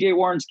 well, TJ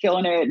Warren's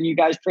killing it and you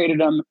guys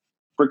traded him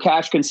for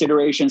cash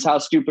considerations. How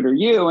stupid are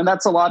you? And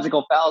that's a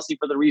logical fallacy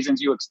for the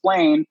reasons you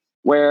explained,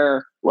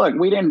 where, look,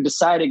 we didn't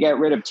decide to get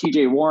rid of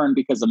TJ Warren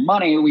because of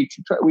money. We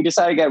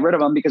decided to get rid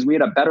of him because we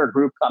had a better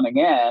group coming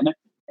in.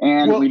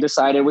 And we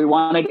decided we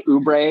wanted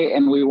Oubre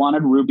and we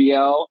wanted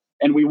Rubio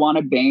and we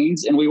wanted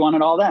Baines and we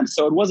wanted all them.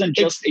 So it wasn't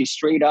just a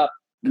straight up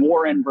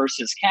Warren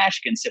versus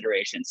cash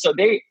consideration. So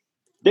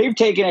they've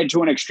taken it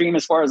to an extreme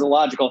as far as the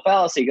logical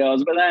fallacy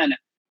goes. But then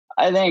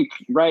I think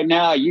right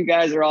now you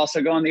guys are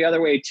also going the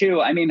other way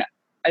too. I mean,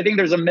 I think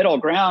there's a middle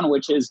ground,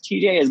 which is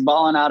TJ is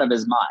balling out of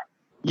his mind.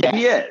 Yeah,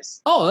 he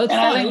is. Oh, that's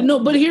fine. No,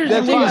 but here's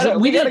the thing: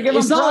 we got to give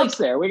him props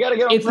there. We got to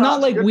give him. It's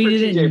not like we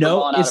didn't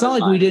know. It's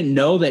not like we didn't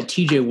know that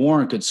TJ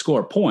Warren could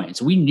score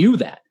points. We knew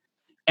that,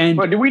 and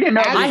but we didn't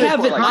know.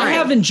 I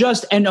haven't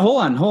just. And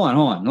hold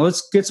on.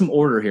 Let's get some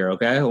order here,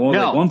 okay?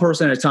 Like one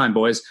person at a time,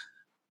 boys.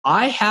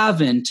 I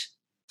haven't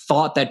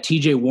thought that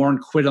TJ Warren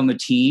quit on the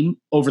team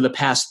over the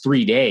past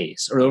 3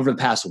 days or over the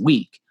past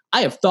week.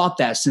 I have thought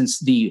that since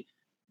the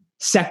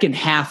second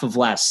half of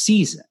last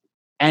season.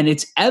 And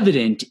it's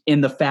evident in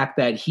the fact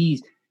that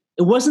it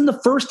wasn't the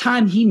first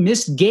time he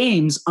missed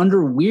games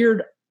under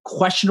weird,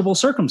 questionable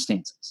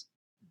circumstances.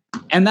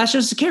 And that's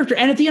just a character.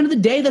 And at the end of the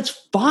day, that's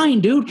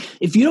fine, dude.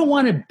 If you don't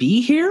want to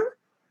be here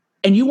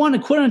and you want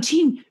to quit on a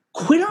team,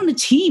 quit on a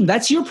team.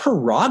 That's your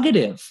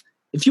prerogative.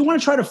 If you want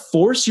to try to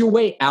force your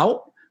way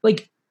out,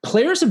 like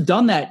players have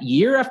done that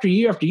year after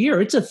year after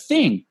year. It's a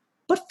thing.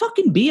 But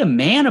fucking be a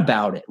man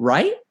about it,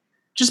 right?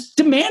 Just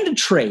demand a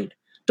trade.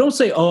 Don't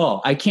say,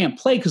 I can't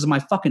play because of my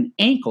fucking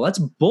ankle. That's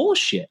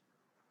bullshit.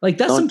 Like,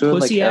 that's some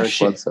pussy-ass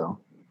shit.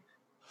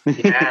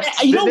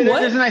 Yes. You know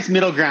what? There's a nice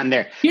middle ground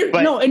there.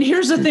 And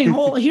here's the thing.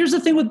 Here's the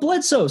thing with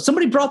Bledsoe.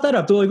 Somebody brought that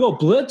up. They're like, "Oh,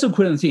 Bledsoe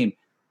quit on the team,"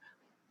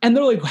 and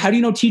they're like, "How do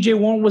you know T.J.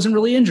 Warren wasn't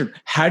really injured?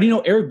 How do you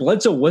know Eric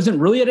Bledsoe wasn't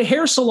really at a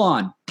hair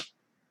salon?"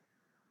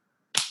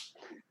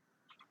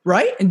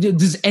 Right? And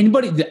did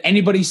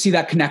anybody see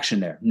that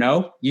connection there?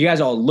 No? You guys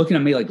are all looking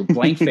at me like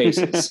blank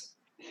faces.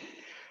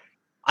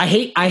 I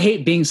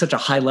hate being such a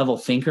high level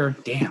thinker.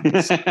 Damn.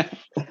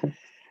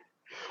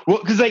 Well,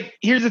 because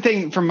here's the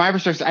thing from my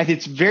perspective, I think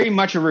it's very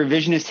much a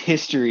revisionist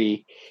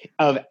history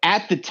of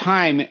at the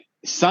time,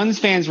 Suns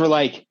fans were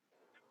like,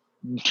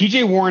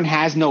 TJ Warren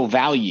has no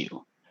value.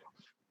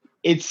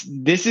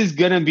 This is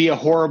going to be a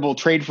horrible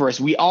trade for us.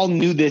 We all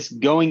knew this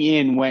going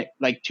in when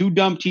to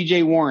dump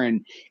TJ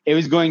Warren, it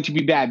was going to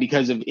be bad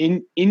because of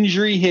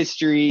injury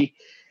history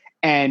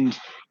and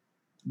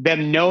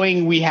them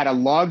knowing we had a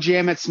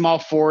logjam at small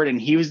forward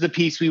and he was the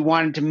piece we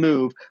wanted to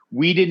move.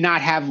 We did not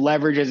have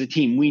leverage as a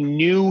team. We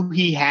knew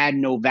he had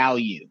no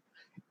value.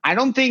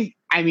 But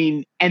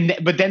then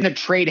the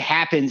trade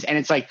happens and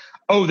it's like,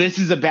 oh, this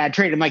is a bad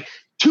trade. I'm like,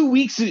 2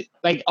 weeks,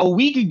 a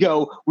week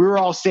ago, we were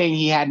all saying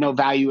he had no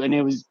value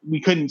and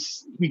we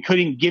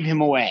couldn't give him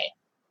away.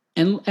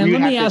 And let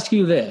me ask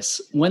you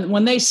this.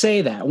 When they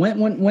say that,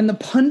 when the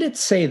pundits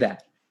say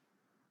that,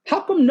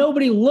 how come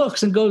nobody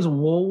looks and goes,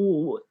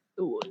 whoa,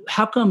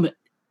 how come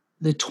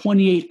the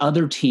 28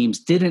 other teams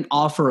didn't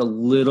offer a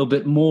little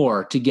bit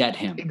more to get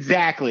him?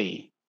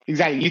 Exactly.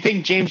 You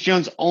think James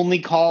Jones only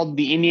called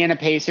the Indiana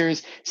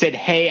Pacers, said,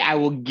 hey, I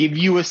will give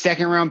you a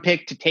second round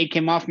pick to take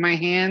him off my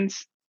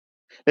hands?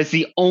 That's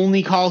the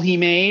only call he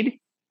made?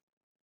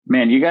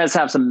 Man, you guys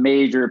have some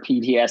major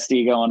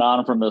PTSD going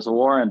on from this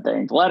Warren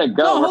thing. Let it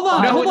go. No, hold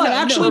on. Hold on.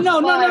 Actually,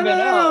 no. Hold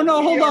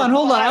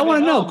on. I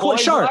want to know.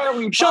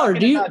 Shar,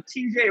 do you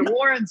TJ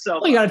Warren so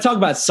well, you got to talk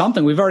about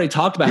something. We've already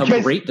talked about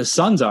how great the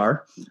Suns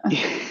are.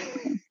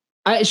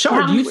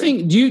 Shar, do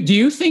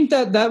you think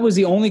that was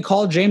the only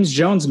call James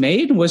Jones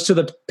made was to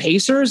the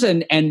Pacers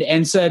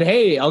and said,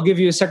 "Hey, I'll give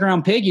you a second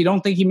round pick"? You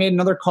don't think he made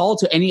another call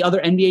to any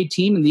other NBA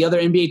team and the other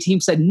NBA team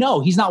said,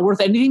 "No, he's not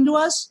worth anything to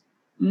us"?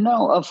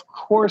 No, of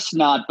course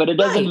not. But it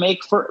doesn't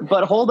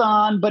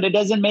But it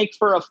doesn't make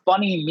for a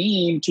funny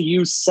meme to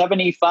use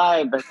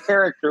 75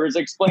 characters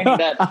explaining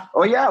that.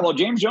 Oh yeah, well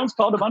James Jones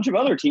called a bunch of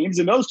other teams,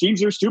 and those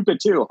teams are stupid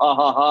too. Ha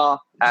ha ha.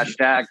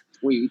 Hashtag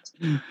tweet.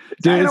 Dude,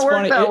 it's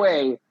funny. That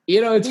way.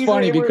 It's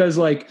funny because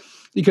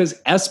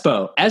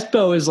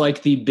Espo is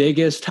like the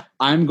biggest.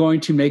 I'm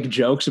going to make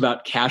jokes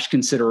about cash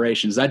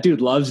considerations. That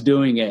dude loves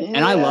doing it,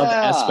 and I love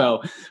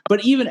Espo.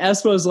 But even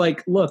Espo is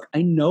like, look,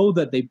 I know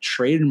that they've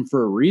traded him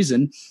for a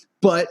reason,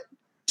 but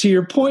to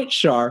your point,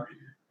 Shar,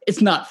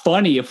 it's not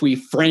funny if we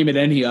frame it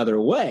any other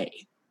way.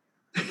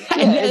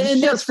 It's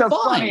just a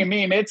funny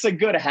meme. It's a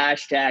good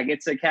hashtag.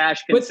 It's a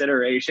cash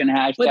consideration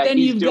hashtag. But then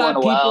you've got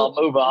people. Well,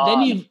 move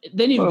on.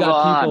 Then you've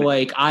got people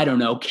like, I don't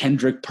know,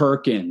 Kendrick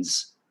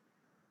Perkins.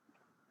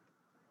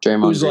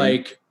 Draymond Green.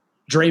 Like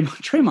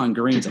Draymond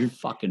Green's a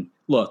fucking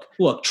look.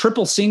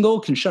 Triple single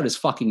can shut his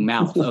fucking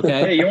mouth.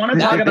 Okay. Hey, you want to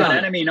talk about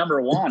enemy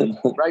number one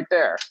right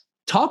there?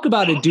 Talk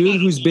about a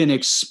dude who's been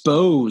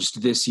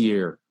exposed this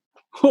year.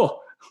 Oh,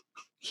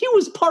 he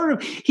was part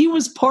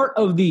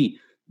of the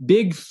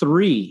big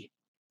three.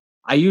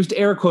 I used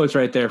air quotes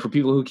right there for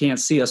people who can't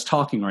see us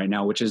talking right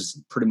now, which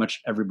is pretty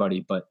much everybody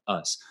but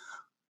us.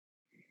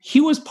 He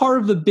was part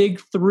of the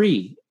big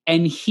three,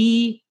 and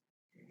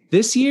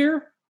this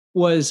year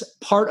was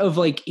part of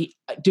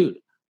dude,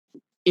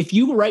 if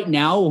you right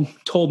now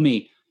told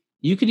me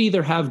you could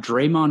either have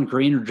Draymond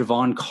Green or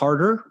Javon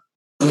Carter,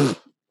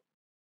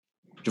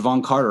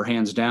 Javon Carter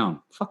hands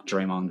down. Fuck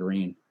Draymond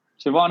Green.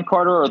 Javon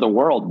Carter or the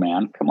world,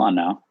 man. Come on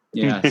now.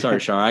 Yeah, sorry,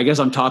 Shar. I guess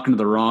I'm talking to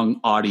the wrong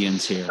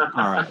audience here.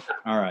 All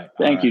right.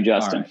 Thank you,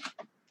 Justin. Right.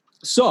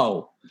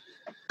 So,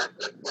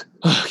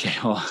 okay.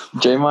 Well,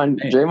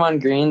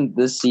 Draymond Green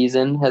this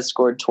season has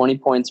scored 20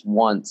 points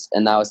once,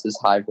 and that was his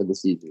high for the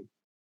season.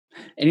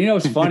 And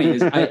what's funny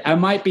is I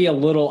might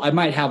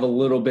have a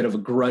little bit of a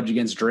grudge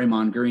against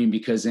Draymond Green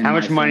because how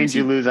much money did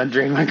you lose on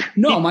Draymond Green?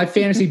 No, my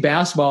fantasy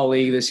basketball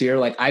league this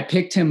year, I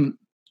picked him.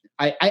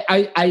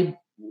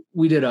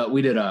 We did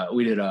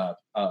a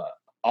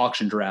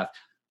auction draft.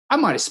 I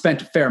might have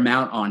spent a fair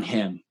amount on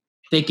him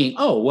thinking,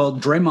 oh, well,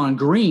 Draymond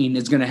Green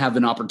is going to have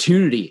an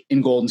opportunity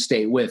in Golden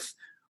State with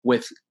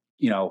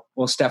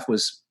Steph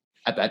was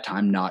at that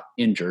time not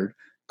injured.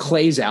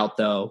 Clay's out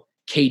though.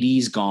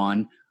 KD's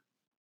gone.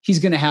 He's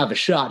going to have a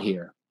shot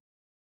here.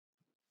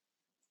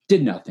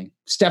 Did nothing.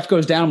 Steph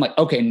goes down. I'm like,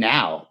 okay,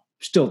 now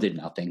still did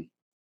nothing.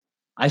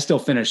 I still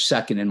finished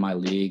second in my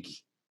league.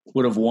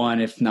 Would have won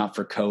if not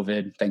for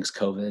COVID. Thanks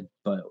COVID,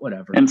 but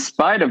whatever. In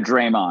spite of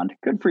Draymond,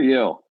 good for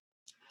you.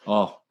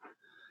 Oh,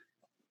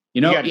 he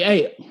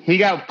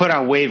got put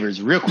on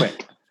waivers real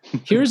quick.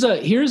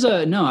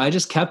 No, I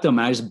just kept him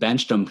and I just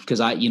benched him because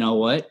you know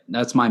what?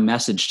 That's my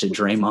message to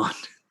Draymond.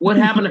 What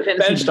happened to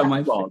fantasy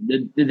basketball?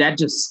 Did that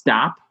just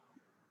stop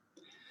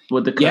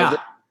with the COVID? Yeah,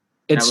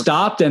 it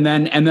stopped. And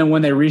then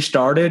when they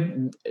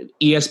restarted,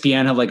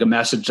 ESPN had a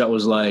message that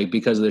was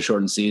because of the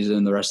shortened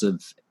season, the rest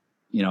of,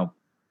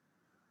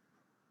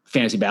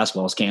 fantasy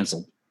basketball is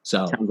canceled.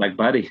 So sounds like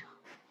Buddy.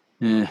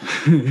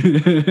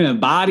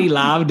 Body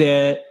loved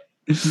it.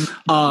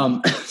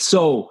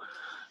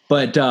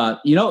 But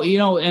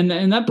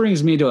and that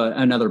brings me to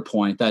another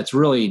point that's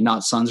really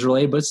not Suns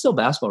related, but it's still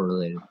basketball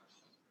related.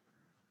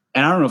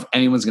 And I don't know if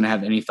anyone's going to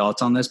have any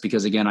thoughts on this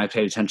because, again, I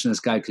paid attention to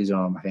this guy because he's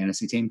on my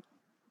fantasy team.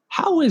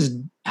 How is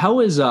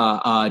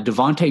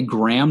Devontae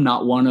Graham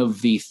not one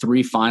of the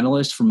 3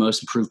 finalists for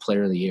Most Improved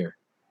Player of the Year?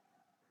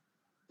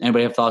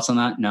 Anybody have thoughts on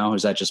that? No, or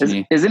is that just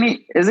me? Isn't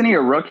he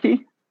a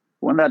rookie?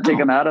 Wouldn't that take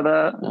him out of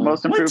the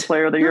Most Improved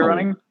Player of the Year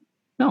running?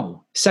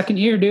 No, second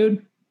year,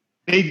 dude.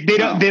 They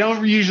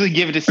don't usually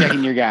give it to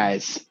second year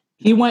guys.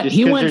 He went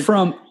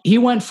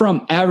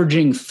from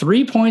averaging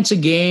 3 points a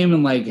game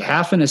and like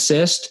half an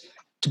assist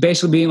to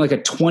basically being like a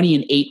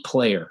 20-8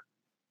 player,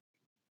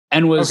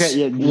 and was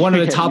one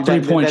of the top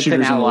 3-point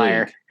shooters in the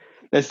league.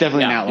 That's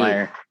definitely an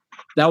outlier. Dude.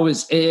 That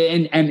was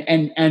and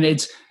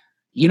it's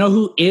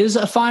who is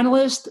a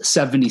finalist?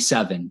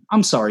 77.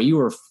 I'm sorry, you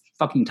were a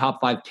fucking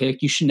top 5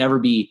 pick. You should never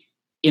be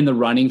in the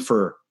running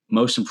for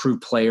Most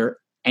Improved Player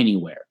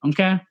anywhere.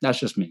 Okay, that's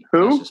just me.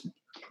 Who?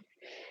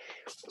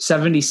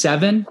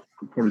 77.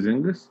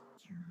 Porzingis.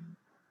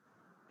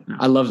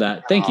 I love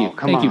that. Thank you,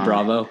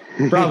 Bravo.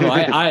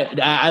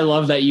 I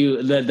love that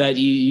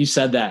you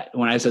said that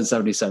when I said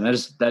 77.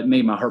 That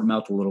made my heart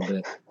melt a little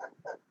bit.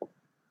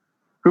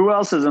 Who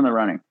else is in the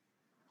running?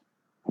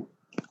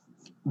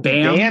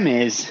 Bam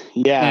is,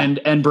 yeah,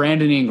 and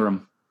Brandon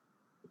Ingram.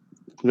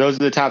 Those are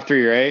the top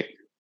 3, right?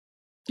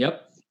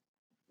 Yep.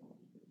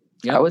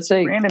 I would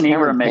say Brandon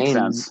Ingram makes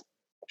sense.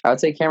 I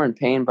would say Cameron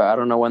Payne, but I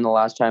don't know when the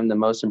last time the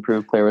Most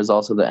Improved Player was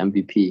also the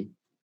MVP.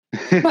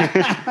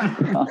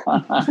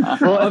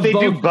 Well, if they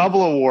do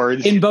bubble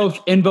awards in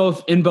both the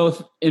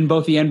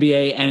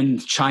NBA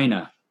and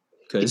China,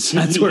 because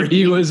that's where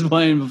he was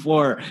playing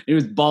before. He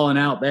was balling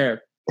out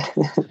there.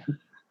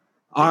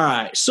 All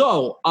right,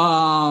 so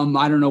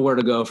I don't know where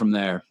to go from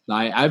there.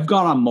 I've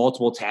gone on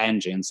multiple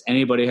tangents.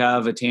 Anybody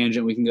have a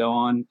tangent we can go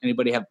on?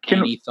 Anybody have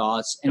any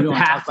thoughts?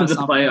 Path to the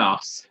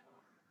playoffs.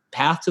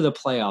 Path to the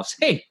playoffs.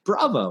 Hey,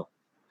 Bravo.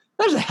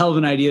 That's a hell of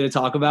an idea to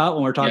talk about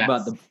when we're talking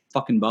about the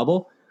fucking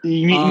bubble.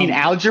 You mean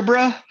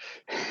algebra?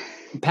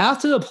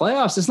 Path to the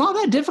playoffs. It's not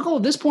that difficult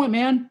at this point,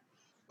 man.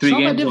 It's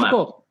not that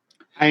difficult.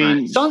 Left.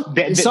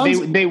 I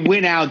mean, they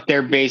win out.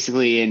 They're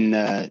basically in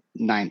the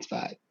 9th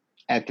spot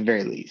at the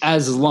very least.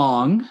 As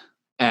long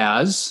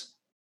as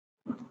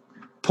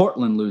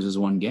Portland loses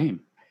 1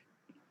 game.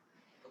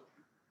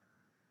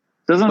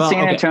 Doesn't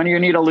San Antonio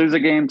need to lose a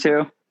game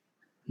too?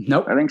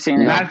 Nope. I think San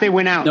Antonio. Not if they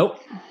win out.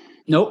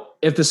 Nope.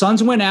 If the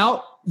Suns win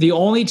out, the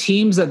only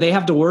teams that they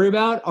have to worry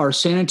about are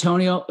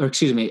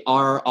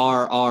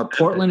are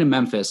Portland and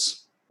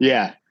Memphis.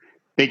 Yeah.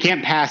 They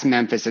can't pass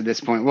Memphis at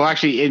this point. Well,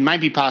 actually, it might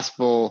be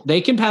possible.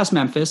 They can pass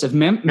Memphis. If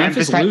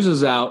Memphis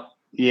loses out,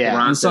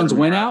 and the Suns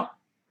win out,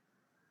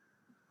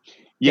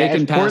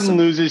 if Portland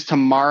loses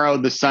tomorrow,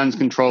 the Suns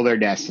control their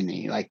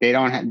destiny. Like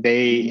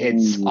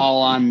it's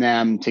all on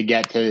them to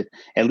get to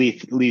at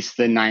least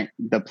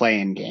the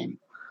play-in game.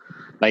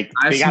 Like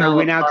they got to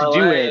win out to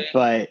do it,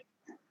 but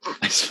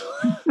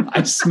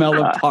I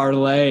smell a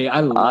parlay. I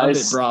love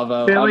it,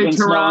 Bravo. Philly, I've been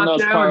smelling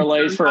those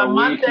parlays for a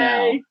week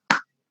now.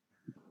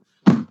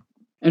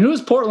 And who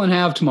does Portland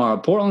have tomorrow?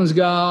 Portland's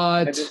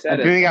got. I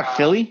think they got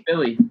Philly.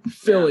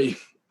 Philly.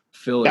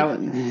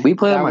 We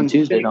play them on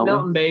Tuesday, don't we?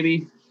 Milton,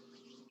 baby.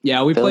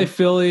 Yeah, we play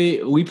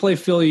Philly. We play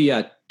Philly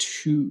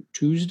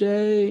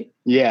Tuesday.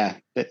 Yeah.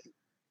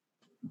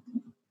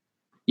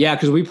 Yeah,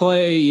 because we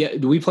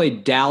play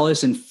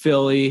Dallas and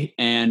Philly,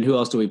 and who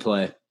else do we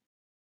play?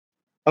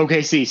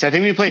 OKC. So I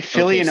think we play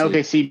Philly and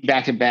OKC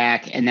back to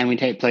back, and then we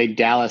play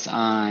Dallas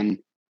on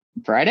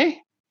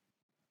Friday.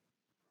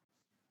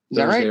 Is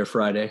that right? Thursday or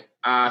Friday?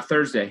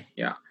 Thursday.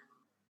 Yeah.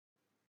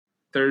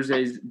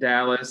 Thursday's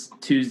Dallas,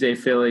 Tuesday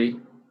Philly,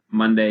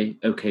 Monday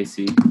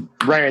OKC.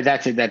 Right.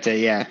 That's it.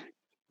 Yeah.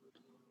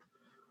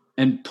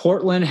 And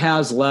Portland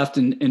has left,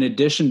 in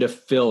addition to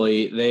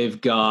Philly,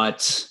 they've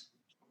got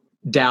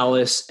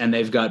Dallas and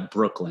they've got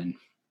Brooklyn.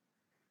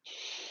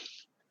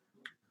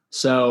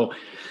 So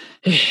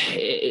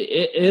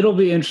it'll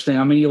be interesting.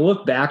 I mean, you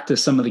look back to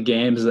some of the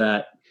games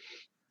that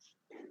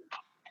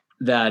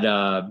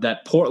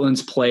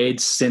Portland's played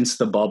since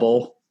the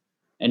bubble,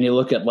 and you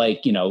look at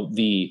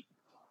they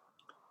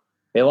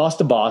lost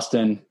to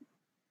Boston,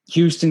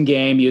 Houston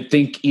game. You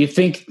think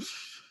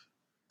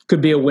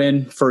could be a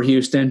win for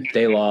Houston.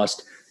 They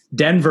lost.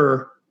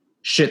 Denver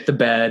shit the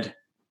bed.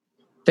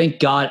 Thank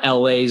God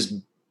LA's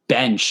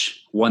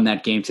bench won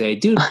that game today.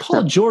 Dude,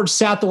 Paul George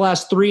sat the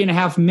last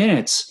 3.5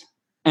 minutes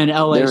and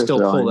LA still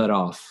pulled it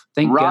off.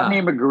 Thank Rodney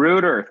God.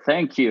 Magruder.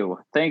 Thank you,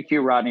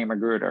 Rodney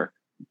Magruder.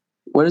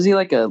 What is he,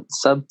 like a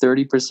sub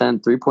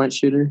 30% 3-point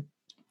shooter?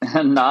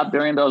 Not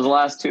during those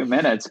last 2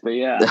 minutes, but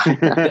yeah.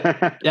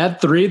 That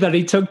 3 that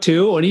he took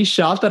too, when he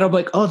shot that, I'm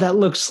like, oh, that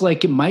looks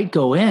like it might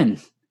go in.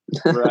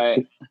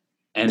 Right.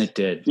 And it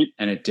did.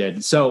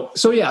 So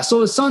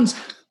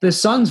the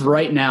Suns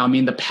right now, I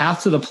mean, the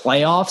path to the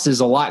playoffs is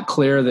a lot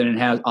clearer than it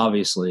has,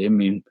 obviously. I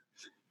mean,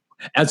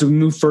 as we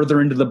move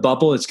further into the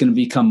bubble, it's going to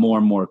become more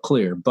and more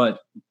clear. But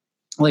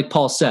like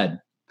Paul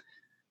said,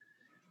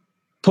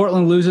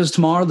 Portland loses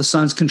tomorrow, the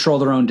Suns control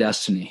their own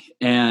destiny.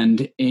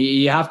 And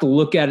you have to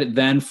look at it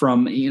then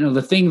from,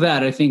 the thing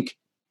that I think,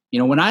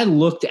 when I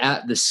looked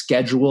at the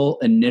schedule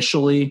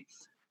initially,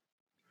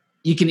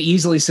 you can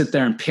easily sit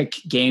there and pick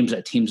games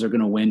that teams are going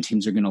to win,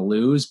 teams are going to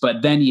lose.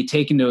 But then you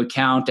take into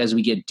account as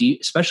we get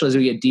deep, especially as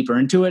we get deeper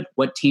into it,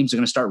 what teams are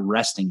going to start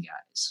resting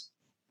guys.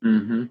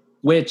 Mm-hmm.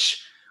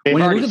 Which They've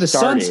when you look at the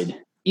started. Suns,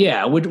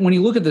 when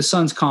you look at the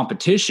Suns'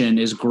 competition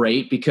is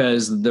great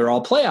because they're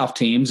all playoff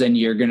teams and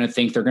you're going to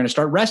think they're going to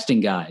start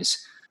resting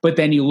guys. But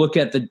then you look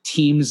at the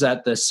teams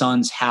that the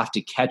Suns have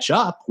to catch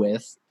up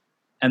with,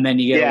 and then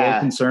you get a little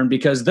concerned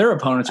because their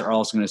opponents are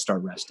also going to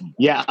start resting.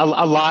 Yeah, a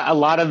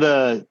lot of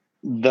the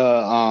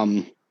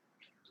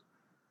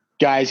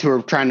guys who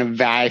are trying to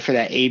vie for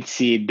that 8th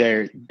seed,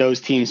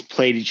 those teams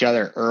played each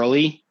other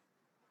early.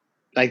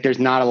 Like there's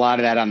not a lot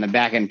of that on the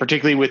back end,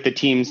 particularly with the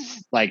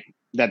teams like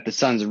that the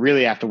Suns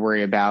really have to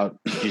worry about,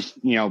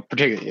 just,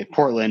 particularly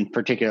Portland,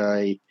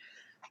 particularly.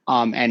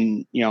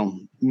 And,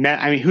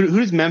 who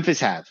does Memphis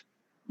have?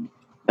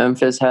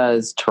 Memphis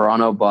has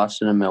Toronto,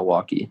 Boston, and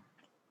Milwaukee.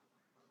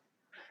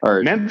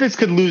 Or Memphis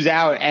could lose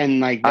out,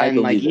 and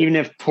even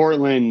if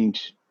Portland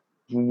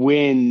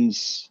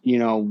wins,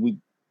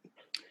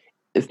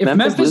 if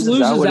Memphis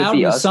loses out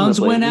and the Suns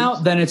the win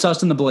out, then it's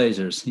us and the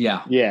Blazers.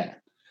 Yeah. Yeah.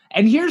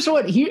 And here's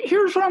what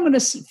I'm going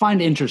to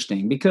find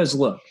interesting because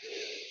look,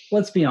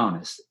 let's be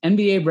honest.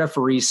 NBA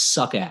referees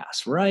suck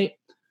ass, right?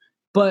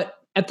 But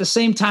at the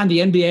same time, the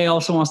NBA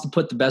also wants to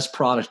put the best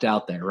product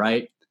out there,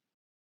 right?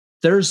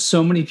 There's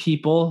so many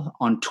people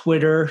on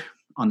Twitter,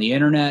 on the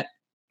internet,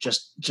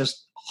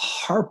 just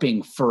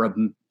harping for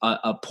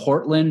a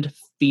Portland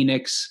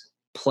Phoenix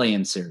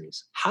play-in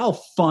series. How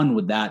fun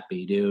would that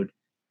be, dude?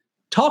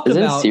 Is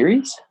it a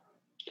series?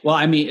 Well,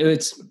 I mean,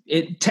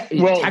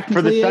 technically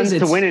for the Suns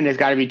to win it, it's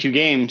got to be 2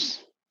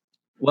 games.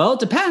 Well, it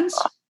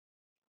depends.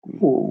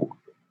 Ooh.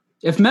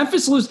 If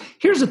Memphis loses,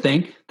 here's the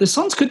thing: the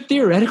Suns could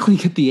theoretically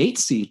get the 8th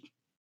seed.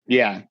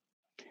 Yeah,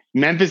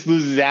 Memphis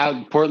loses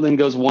out, Portland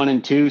goes 1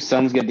 and 2,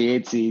 Suns get the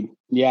 8th seed.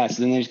 Yeah,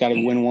 so then they just got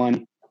to win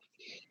 1.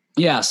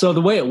 Yeah, so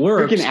the way it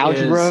works, freaking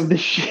algebra of this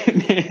shit,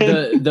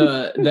 man.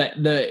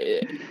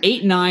 the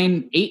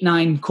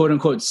 8-9 quote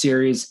unquote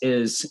series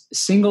is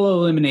single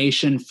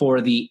elimination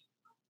for the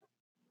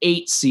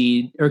 8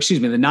 seed, or excuse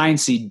me, the 9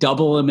 seed,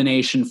 double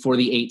elimination for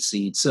the 8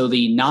 seed. So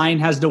the 9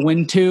 has to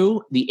win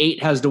 2, the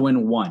 8 has to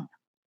win 1.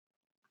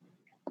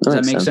 Does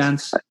that make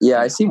sense?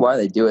 Yeah, I see why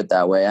they do it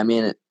that way. I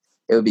mean, it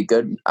would be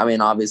good. I mean,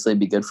 obviously, it'd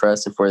be good for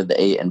us if we're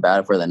the 8 and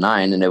bad if we're the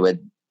 9, and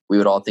we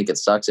would all think it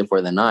sucks if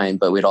we're the 9,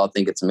 but we'd all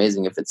think it's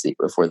amazing if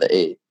we're the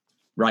 8.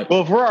 Right.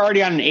 Well, if we're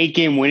already on an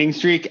 8-game winning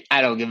streak,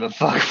 I don't give a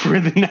fuck if we're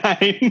the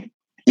 9.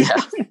 Yeah.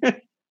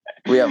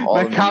 We have all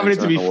my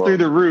confidence to be through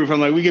the roof. I'm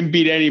like, we can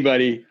beat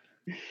anybody.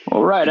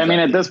 Well, right. I mean,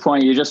 at this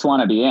point, you just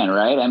want to be in,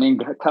 right? I mean,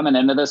 coming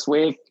into this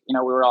week, we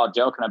were all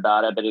joking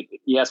about it, but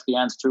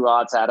ESPN's True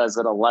Odds had us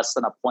at a less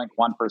than a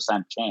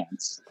 0.1%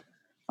 chance.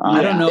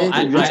 I don't know.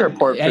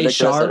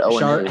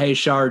 Hey,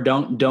 Shar,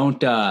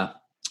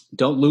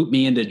 don't loop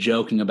me into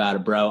joking about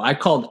it, bro. I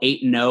called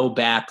 8-0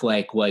 back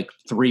like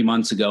 3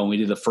 months ago when we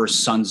did the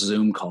first Suns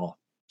Zoom call.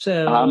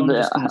 So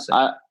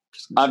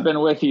I've been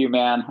with you,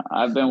 man.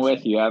 I've been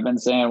with you. I've been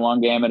saying one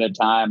game at a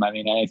time. I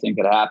mean, anything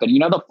could happen.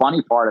 The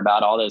funny part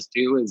about all this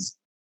too is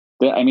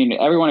that, I mean,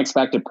 everyone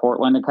expected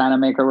Portland to kind of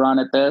make a run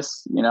at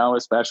this,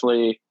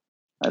 especially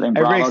I think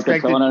everybody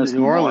expected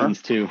New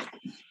Orleans too.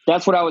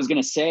 That's what I was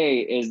going to say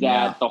is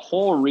that the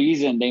whole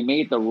reason they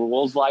made the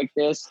rules like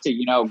this to,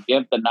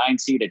 give the 9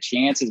 seed a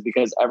chance is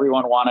because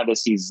everyone wanted to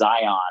see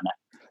Zion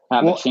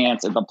have a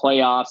chance at the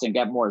playoffs and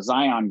get more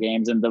Zion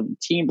games. And the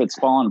team that's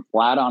fallen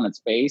flat on its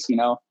face,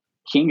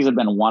 Kings have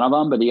been one of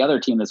them, but the other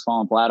team that's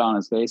fallen flat on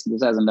its face and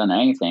just hasn't done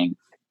anything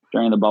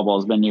during the bubble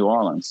has been New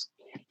Orleans.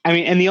 I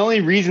mean, and the only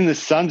reason the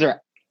Suns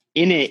are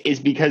in it is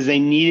because they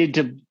needed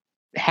to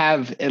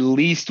have at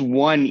least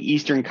one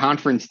Eastern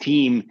Conference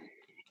team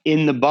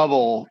in the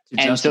bubble,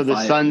 and so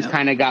the Suns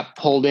kind of got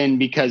pulled in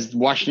because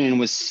Washington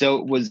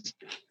was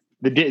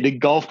the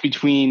gulf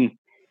between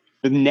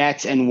the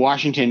Nets and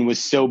Washington was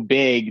so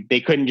big they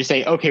couldn't just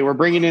say, okay, we're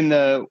bringing in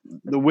the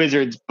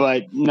Wizards,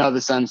 but no, the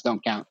Suns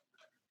don't count,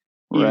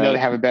 even though they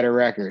have a better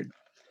record.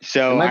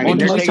 So I mean,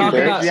 they're taking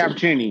the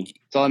opportunity.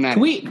 It's all that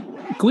matters.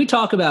 Can we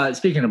talk about,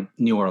 speaking of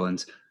New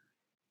Orleans,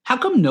 how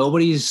come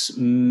nobody's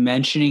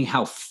mentioning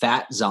how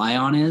fat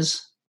Zion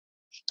is?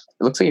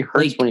 It looks like he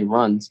hurts when he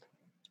runs.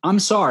 I'm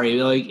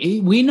sorry.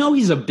 We know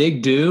he's a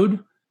big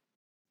dude,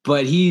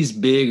 but he's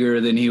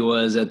bigger than he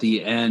was at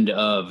the end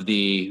of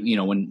the,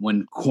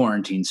 when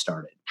quarantine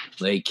started.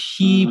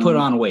 He put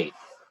on weight.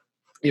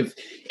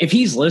 If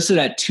he's listed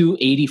at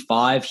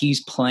 285,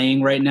 he's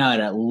playing right now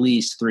at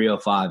least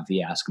 305, if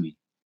you ask me.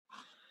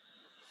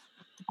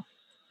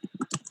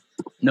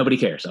 Nobody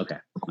cares. Okay.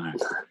 All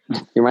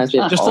right.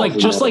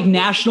 Just like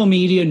national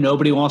media,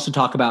 nobody wants to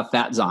talk about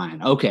Fat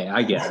Zion. Okay,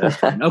 I get it. That's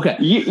fine. Okay.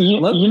 You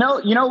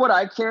know what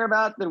I care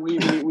about that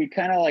we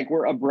kind of like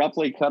we're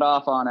abruptly cut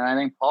off on, and I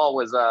think Paul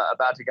was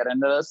about to get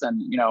into this,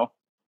 and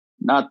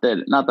not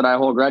that I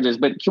hold grudges,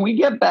 but can we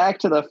get back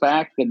to the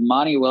fact that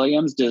Monty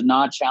Williams does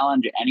not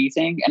challenge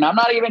anything? And I'm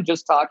not even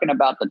just talking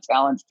about the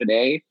challenge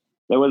today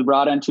that was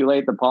brought in too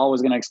late that Paul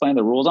was going to explain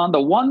the rules on.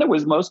 The one that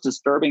was most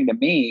disturbing to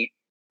me,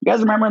 you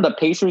guys remember in the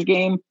Pacers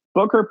game,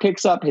 Booker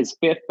picks up his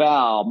 5th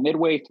foul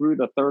midway through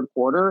the 3rd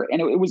quarter,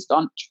 and it was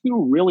on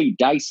 2 really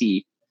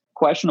dicey,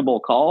 questionable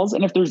calls.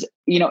 And if there's,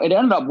 it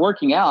ended up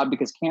working out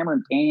because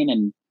Cameron Payne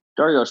and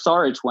Dario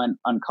Saric went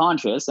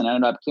unconscious and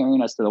ended up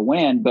carrying us to the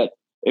win. But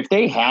if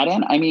they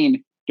hadn't,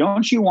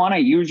 don't you want to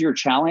use your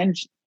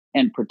challenge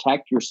and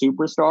protect your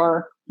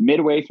superstar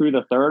midway through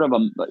the 3rd of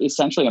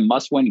essentially a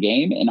must-win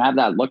game and have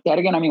that looked at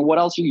again? What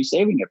else are you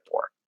saving it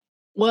for?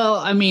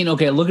 Well,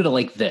 okay, look at it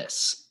like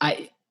this.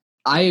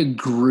 I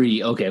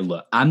agree. Okay,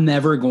 look, I'm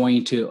never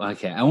going to,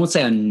 I won't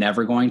say I'm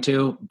never going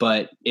to,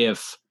 but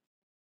if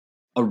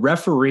a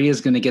referee is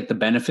going to get the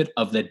benefit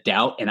of the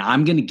doubt and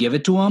I'm going to give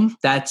it to him,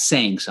 that's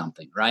saying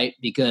something, right?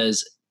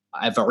 Because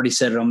I've already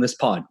said it on this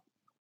pod.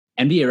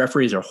 NBA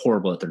referees are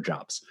horrible at their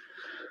jobs.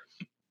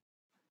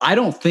 I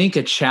don't think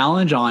a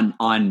challenge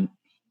on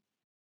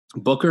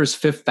Booker's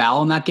 5th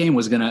foul in that game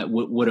was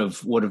would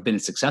have been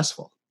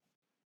successful.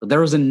 But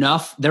there was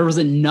enough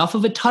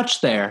of a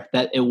touch there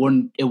that it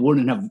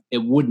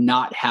would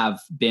not have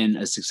been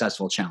a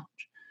successful challenge.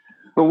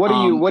 But what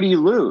do you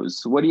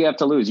lose? What do you have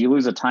to lose? You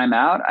lose a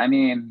timeout?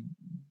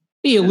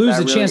 You lose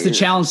a chance to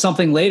challenge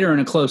something later in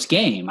a close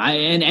game.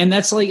 And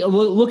that's like,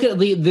 look at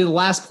the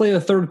last play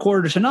of the 3rd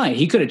quarter tonight.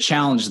 He could have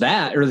challenged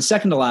that, or the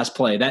second to last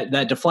play,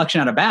 that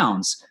deflection out of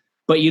bounds,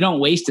 but you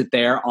don't waste it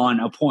there on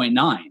a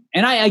 0.9.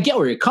 And I get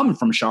where you're coming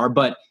from, Shar,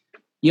 but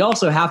you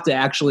also have to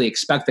actually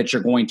expect that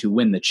you're going to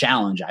win the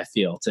challenge, I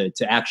feel, to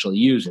actually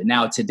use it.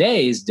 Now,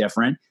 today is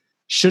different.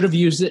 Should have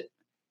used it.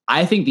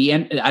 I think the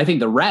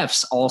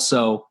refs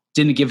also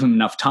didn't give him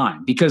enough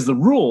time, because the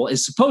rule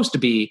is supposed to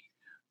be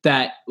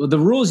that the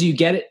rules you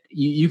get it,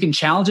 you can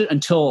challenge it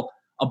until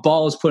a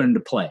ball is put into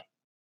play,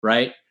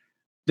 right?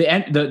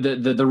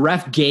 The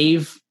ref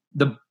gave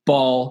the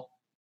ball,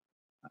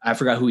 I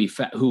forgot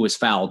who was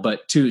fouled,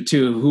 but to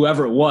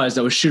whoever it was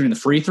that was shooting the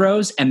free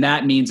throws, and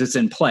that means it's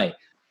in play.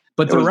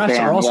 But the refs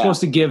are all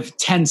supposed to give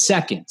 10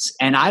 seconds,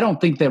 and I don't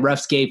think the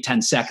refs gave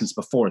 10 seconds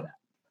before that.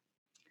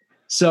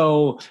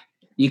 So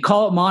you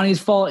call it Monty's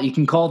fault, you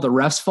can call it the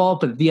ref's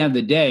fault, but at the end of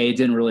the day, it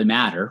didn't really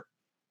matter.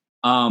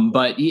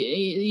 But you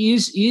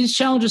use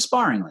challenges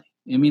sparingly.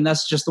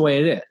 That's just the way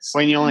it is.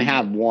 When you only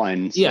have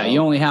one. So. Yeah, you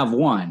only have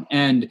one.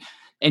 And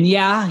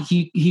yeah,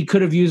 he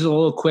could have used it a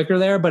little quicker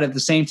there, but at the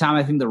same time,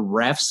 I think the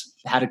refs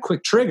had a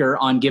quick trigger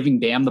on giving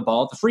Bam the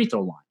ball at the free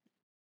throw line.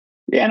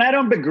 Yeah, and I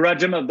don't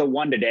begrudge him of the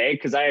one today,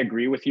 because I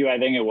agree with you. I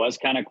think it was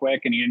kind of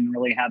quick and he didn't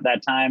really have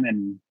that time.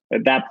 And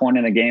at that point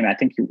in the game, I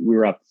think we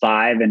were up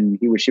 5 and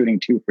he was shooting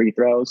 2 free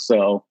throws.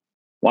 So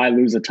why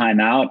lose a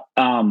timeout?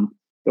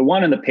 The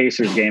one in the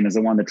Pacers game is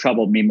the one that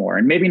troubled me more.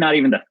 And maybe not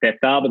even the 5th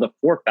foul, but the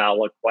 4th foul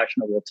looked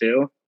questionable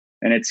too.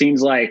 And it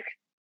seems like,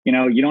 you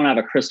don't have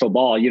a crystal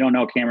ball. You don't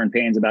know Cameron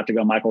Payne's about to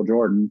go Michael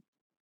Jordan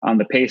on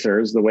the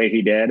Pacers the way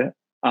he did.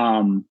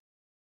 And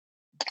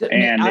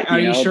are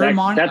you sure,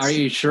 Monty? Are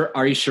you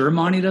sure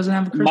Monty doesn't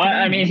have a crystal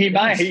ball? He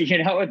might.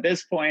 At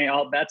this point,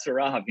 all bets are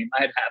off. He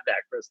might have that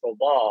crystal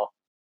ball.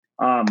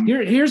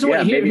 Here's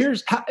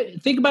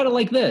think about it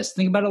like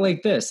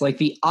this. Like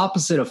the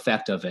opposite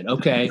effect of it.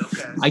 Okay.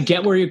 I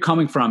get where you're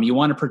coming from. You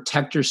want to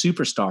protect your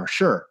superstar,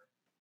 sure.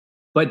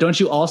 But don't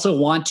you also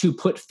want to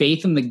put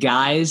faith in the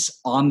guys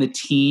on the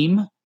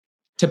team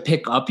to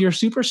pick up your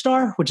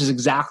superstar, which is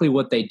exactly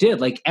what they did.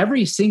 Like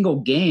every single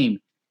game,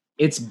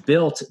 it's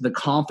built the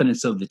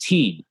confidence of the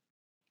team.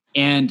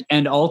 And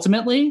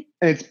ultimately,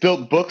 it's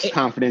built Book's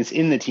confidence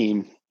in the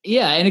team.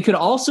 Yeah, and it could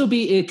also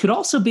be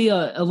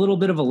a little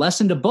bit of a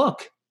lesson to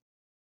Book.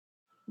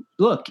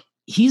 Look,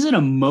 he's an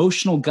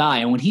emotional guy,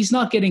 and when he's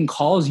not getting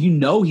calls,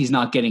 he's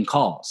not getting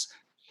calls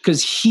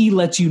because he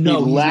lets you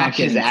know he's not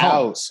getting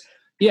calls.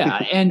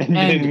 Yeah,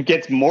 and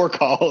gets more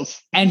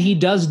calls, and he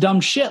does dumb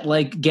shit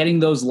like getting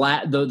those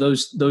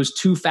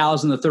 2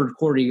 fouls in the 3rd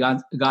quarter he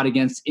got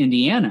against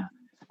Indiana,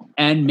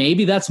 and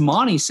maybe that's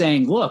Monty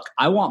saying, "Look,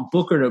 I want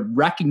Booker to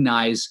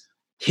recognize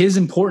his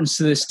importance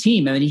to this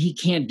team, and then he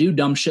can't do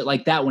dumb shit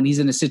like that when he's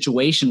in a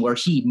situation where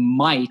he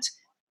might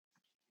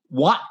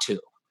want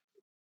to."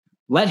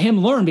 Let him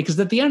learn, because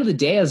at the end of the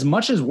day, as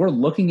much as we're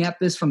looking at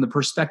this from the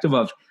perspective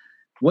of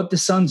what the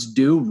Suns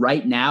do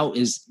right now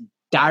is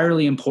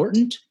direly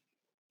important,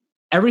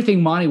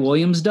 everything Monty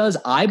Williams does,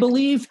 I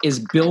believe, is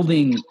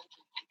building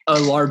a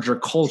larger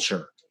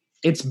culture.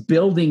 It's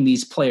building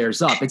these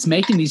players up. It's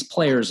making these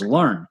players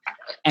learn.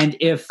 And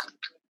if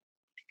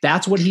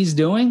that's what he's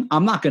doing,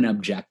 I'm not going to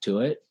object to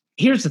it.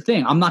 Here's the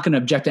thing. I'm not going to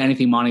object to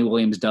anything Monty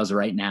Williams does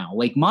right now.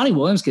 Like, Monty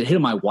Williams could hit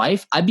my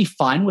wife. I'd be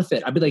fine with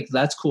it. I'd be like,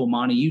 that's cool,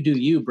 Monty. You do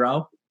you,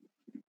 bro.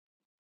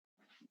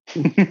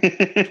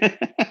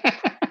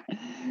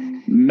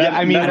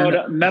 I mean, I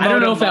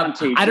don't know if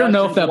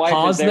that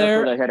pause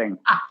there. For the hitting.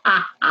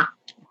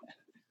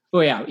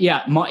 Oh yeah.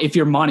 If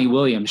you're Monty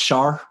Williams,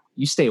 Shar,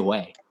 you stay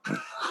away.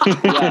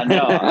 Yeah,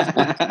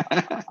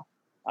 no.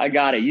 I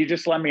got it. You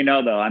just let me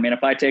know, though. I mean,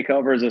 if I take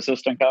over as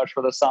assistant coach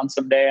for the Suns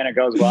someday and it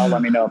goes well,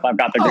 let me know if I've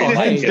got the green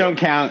light. Don't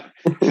count.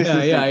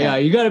 Yeah.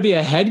 You got to be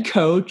a head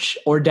coach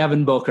or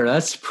Devin Booker.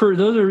 That's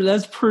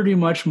pretty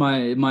much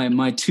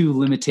my two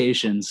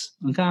limitations.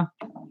 Okay.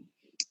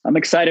 I'm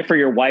excited for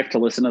your wife to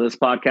listen to this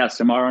podcast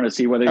tomorrow and to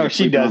see whether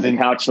she doesn't on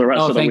the couch the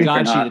rest of the week.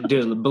 Thank God she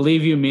did.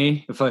 Believe you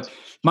me, if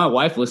my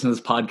wife listened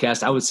to this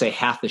podcast, I would say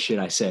half the shit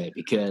I say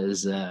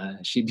because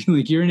she'd be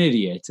like, "You're an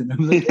idiot," and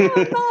I'm like, "No,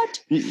 I'm not."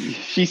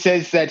 She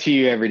says that to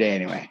you every day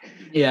anyway.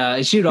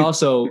 Yeah, she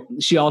also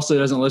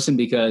doesn't listen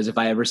because if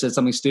I ever said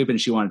something stupid and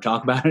she wanted to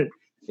talk about it,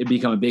 it'd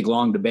become a big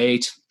long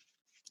debate.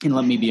 And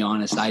let me be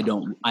honest, I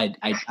don't.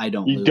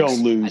 You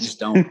don't lose. I just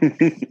don't.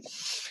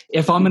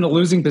 If I'm in a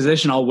losing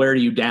position, I'll wear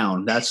you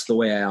down. That's the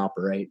way I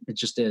operate. It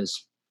just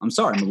is. I'm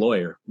sorry, I'm a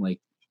lawyer. Like,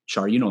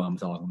 Char, you know what I'm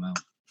talking about.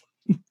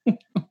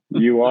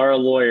 You are a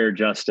lawyer,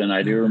 Justin.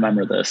 I do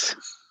remember this.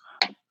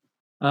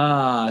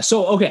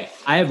 Okay.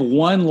 I have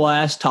one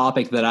last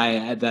topic that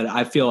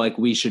I feel like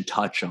we should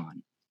touch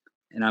on.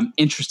 And I'm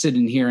interested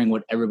in hearing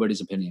what everybody's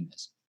opinion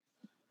is.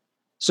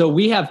 So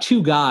we have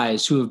two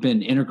guys who have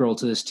been integral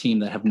to this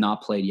team that have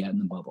not played yet in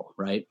the bubble,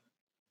 right?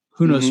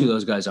 Who knows who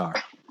those guys are?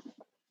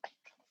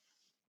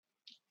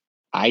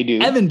 I do.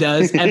 Evan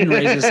does. Evan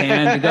raised his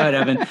hand. Go ahead,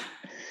 Evan.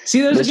 See,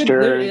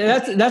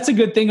 that's a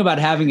good thing about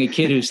having a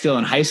kid who's still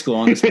in high school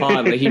on this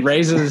pod. Like he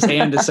raises his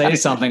hand to say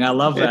something. I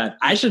love that.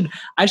 I should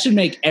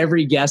make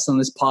every guest on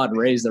this pod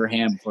raise their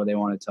hand before they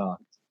want to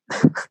talk.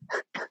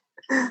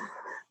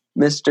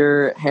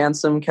 Mr.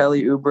 Handsome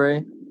Kelly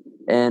Oubre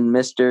and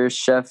Mr.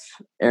 Chef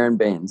Aaron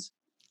Baines.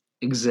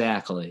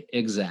 Exactly.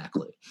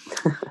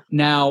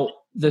 Now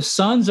the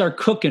Suns are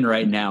cooking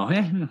right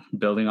now.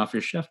 Building off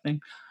your chef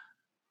thing.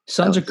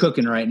 Suns are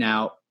cooking right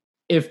now.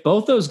 If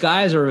both those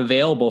guys are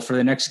available for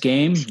the next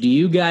game, do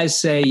you guys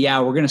say, yeah,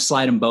 we're going to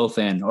slide them both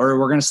in, or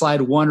we're going to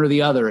slide one or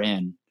the other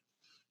in?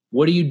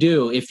 What do you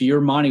do if you're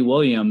Monty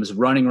Williams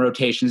running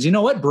rotations? You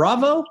know what?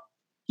 Bravo.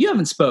 You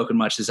haven't spoken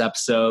much this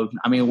episode.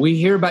 I mean, we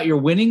hear about your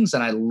winnings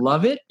and I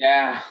love it.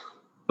 Yeah.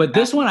 But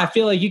this one, I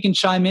feel like you can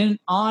chime in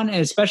on,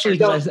 and especially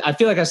because I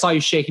feel like I saw you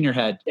shaking your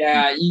head.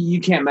 Yeah, you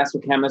can't mess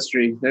with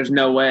chemistry. There's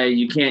no way.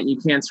 You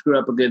can't screw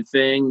up a good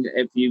thing.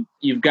 If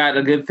you've got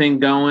a good thing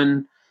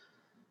going,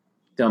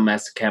 don't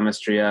mess the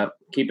chemistry up.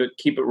 Keep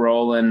it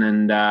rolling,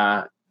 and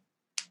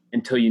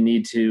until you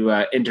need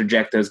to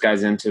interject those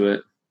guys into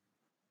it.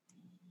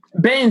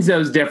 Baines though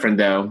is different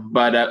though,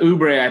 but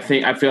Oubre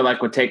I feel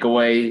like would take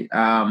away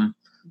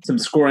some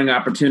scoring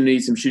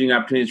opportunities, some shooting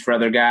opportunities for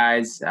other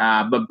guys.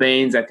 But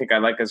Baines, I think I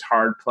like his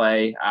hard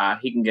play.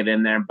 He can get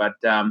in there. But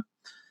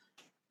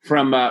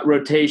from a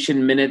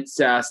rotation minutes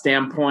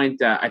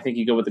standpoint, I think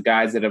you go with the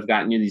guys that have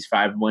gotten you these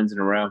 5 wins in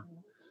a row.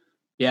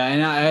 Yeah,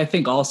 and I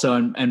think also,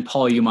 and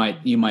Paul, you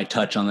might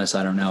touch on this,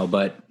 I don't know,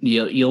 but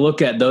you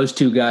look at those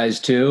two guys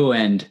too,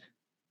 and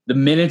the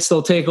minutes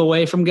they'll take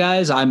away from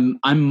guys. I'm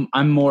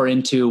more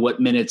into what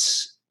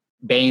minutes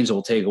Baines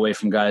will take away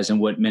from guys and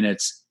what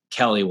minutes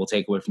Kelly will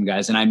take away from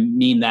guys. And I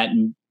mean that,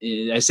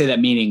 I say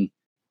that meaning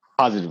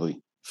positively.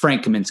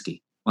 Frank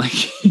Kaminsky. Like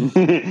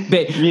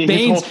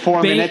Baines,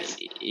 4 minutes.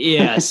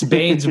 Yes,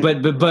 Baines,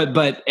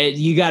 but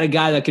you got a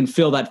guy that can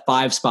fill that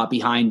 5 spot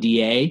behind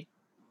DA.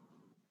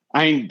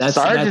 I mean,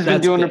 Sarge has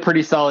been doing a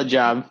pretty solid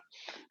job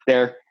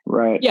there.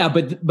 Right. Yeah,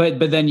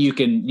 but then you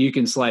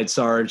can slide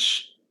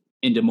Sarge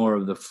into more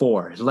of the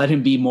 4. Let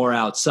him be more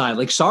outside.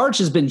 Like Sarge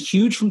has been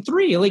huge from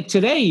 3, like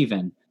today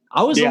even.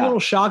 I was a little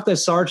shocked that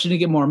Sarge didn't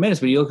get more minutes,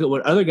 but you look at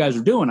what other guys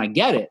are doing, I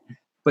get it.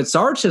 But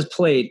Sarge has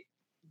played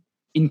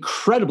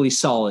incredibly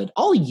solid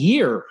all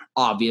year,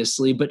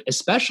 obviously, but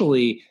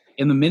especially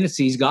in the minutes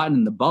he's gotten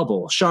in the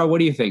bubble. Shar, what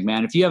do you think,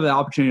 man? If you have the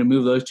opportunity to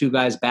move those two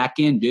guys back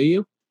in, do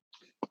you?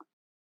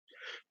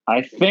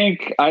 I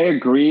think I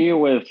agree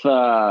with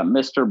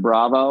Mr.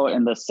 Bravo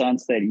in the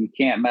sense that you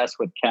can't mess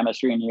with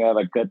chemistry and you have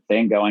a good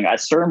thing going. I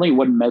certainly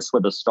wouldn't mess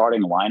with the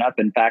starting lineup.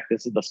 In fact,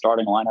 this is the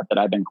starting lineup that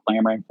I've been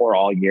clamoring for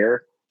all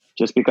year,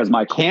 just because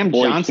my Cam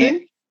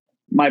Johnson?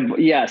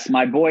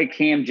 My boy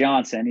Cam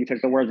Johnson, he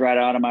took the words right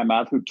out of my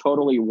mouth, who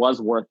totally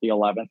was worth the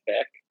 11th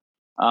pick,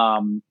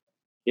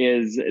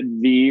 is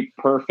the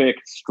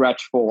perfect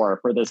stretch for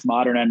this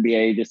modern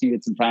NBA. He just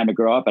needed some time to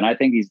grow up, and I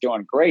think he's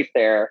doing great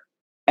there.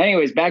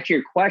 Anyways, back to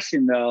your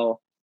question, though.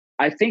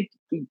 I think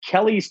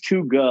Kelly's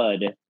too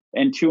good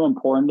and too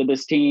important to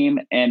this team,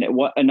 and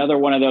another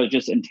one of those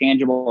just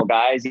intangible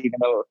guys, even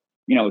though,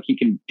 he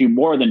can do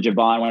more than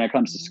Javon when it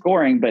comes to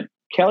scoring, but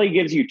Kelly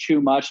gives you too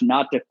much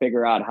not to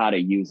figure out how to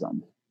use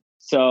them.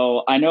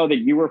 So I know that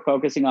you were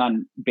focusing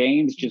on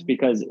Baines just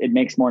because it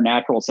makes more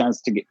natural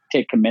sense to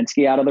take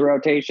Kaminsky out of the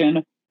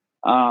rotation.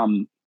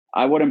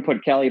 I wouldn't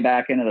put Kelly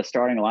back into the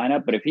starting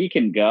lineup, but if he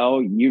can go,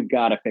 you've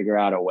got to figure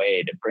out a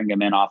way to bring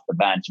him in off the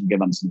bench and give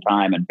him some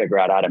time and figure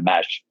out how to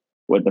mesh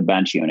with the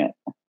bench unit.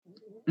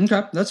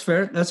 Okay. That's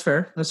fair.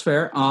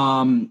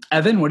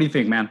 Evan, what do you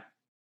think, man?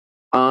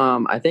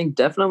 I think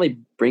definitely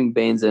bring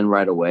Baynes in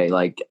right away.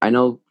 Like, I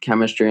know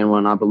chemistry and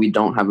whatnot, but we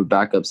don't have a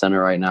backup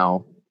center right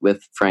now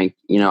with Frank.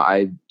 You know,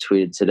 I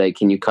tweeted today,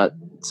 can you cut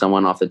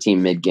someone off the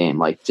team mid-game?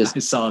 Like, just I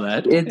saw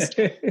that.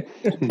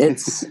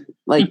 It's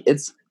like,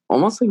 it's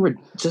almost like we're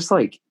just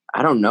like,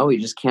 I don't know. We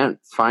just can't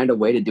find a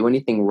way to do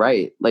anything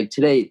right. Like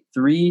today,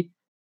 three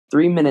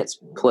minutes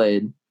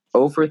played,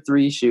 0 for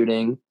 3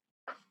 shooting,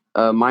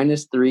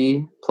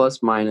 -3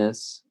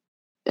 plus-minus,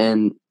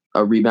 and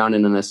a rebound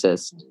and an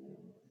assist.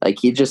 Like,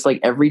 he just, like,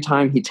 every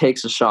time he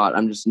takes a shot,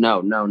 I'm just no.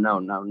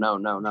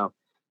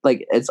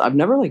 Like, I've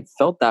never like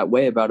felt that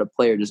way about a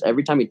player. Just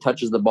every time he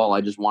touches the ball,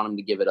 I just want him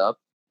to give it up.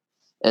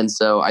 And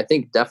so I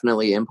think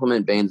definitely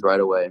implement Baynes right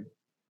away.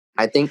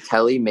 I think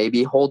Kelly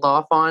maybe hold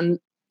off on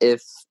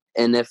if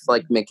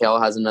like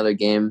Mikal has another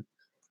game.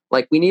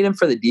 Like, we need him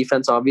for the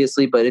defense,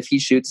 obviously, but if he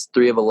shoots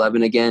 3 of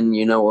 11 again,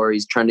 you know, or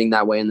he's trending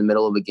that way in the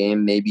middle of a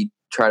game, maybe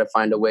try to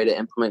find a way to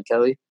implement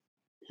Kelly.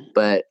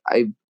 But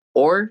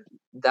or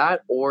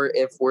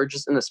if we're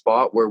just in a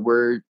spot where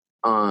we're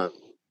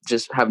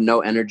just have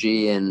no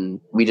energy and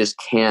we just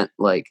can't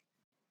like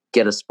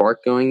get a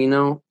spark going, you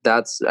know,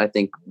 that's I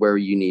think where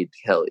you need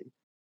Kelly.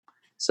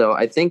 So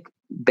I think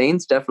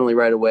Baynes definitely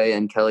right away,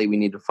 and Kelly we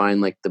need to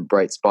find like the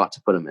bright spot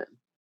to put him in.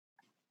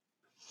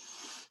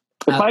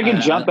 If I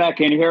can jump back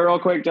in here real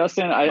quick,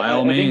 Justin, by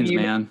all means,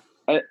 man.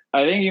 I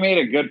think you made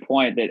a good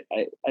point that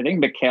I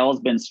think Mikal's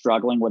been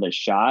struggling with his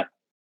shot.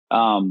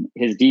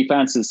 His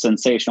defense is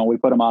sensational. We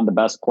put him on the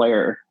best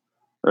player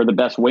or the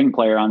best wing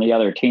player on the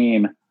other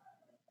team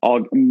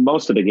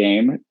most of the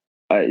game.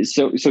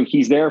 So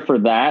he's there for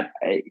that.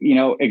 You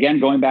know,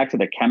 again, going back to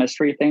the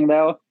chemistry thing,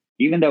 though,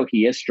 even though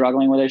he is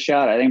struggling with his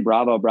shot, I think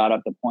Bravo brought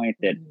up the point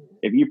that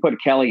if you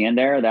put Kelly in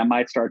there, that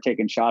might start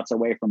taking shots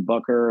away from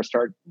Booker, or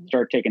start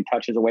taking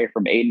touches away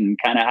from Ayton,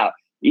 kind of how,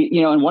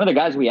 you know, and one of the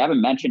guys we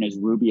haven't mentioned is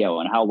Rubio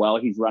and how well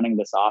he's running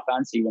this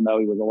offense, even though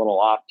he was a little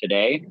off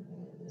today.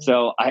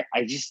 So I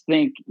just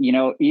think, you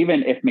know,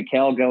 even if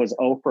Mikal goes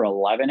 0 for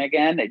 11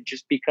 again,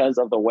 just because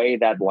of the way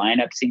that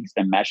lineup seems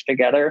to mesh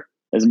together,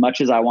 as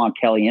much as I want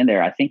Kelly in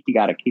there, I think you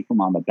got to keep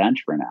him on the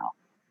bench for now.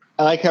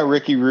 I like how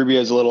Ricky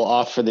Rubio's a little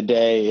off for the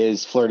day,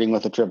 is flirting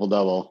with a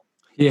triple-double.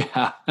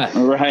 Yeah.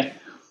 Right.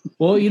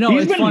 Well, you know,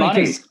 He's it's been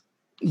funny because,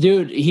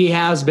 dude, he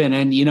has been.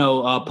 And, you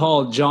know,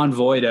 John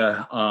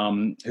Voida,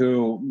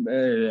 who,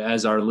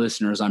 as our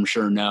listeners, I'm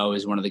sure know,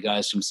 is one of the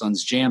guys from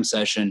Suns Jam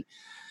Session,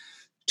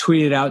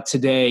 tweeted out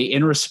today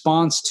in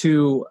response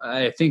to,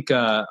 I think,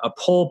 a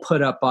poll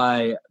put up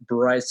by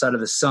Bright Side of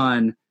the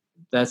Sun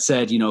that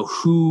said, you know,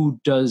 who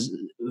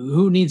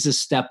needs to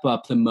step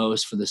up the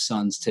most for the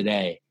Suns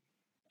today?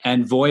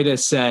 And Voida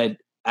said,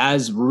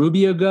 as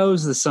Rubio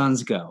goes, the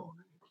Suns go.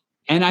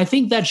 And I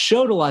think that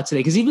showed a lot today,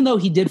 because even though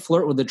he did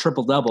flirt with the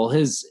triple-double,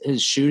 his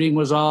shooting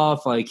was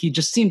off. Like, he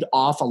just seemed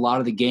off a lot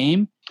of the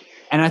game.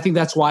 And I think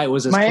that's why it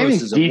was as Miami's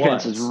close as it was.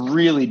 defense was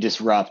really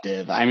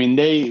disruptive. I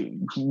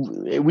mean,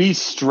 we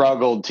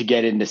struggled to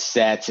get into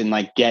sets and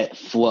like get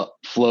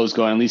flows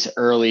going, at least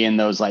early in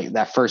those, like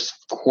that first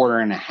quarter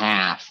and a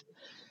half.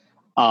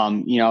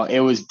 You know, it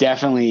was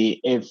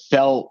definitely, it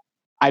felt,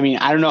 I mean,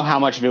 I don't know how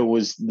much of it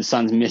was the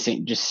Suns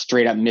missing, just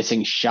straight up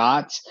missing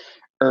shots,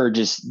 or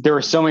just, there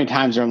were so many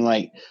times where I'm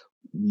like,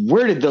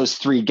 where did those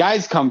 3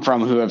 guys come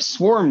from who have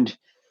swarmed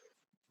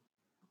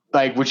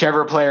like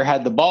whichever player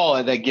had the ball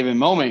at that given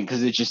moment?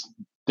 Because it's just,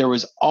 there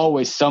was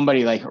always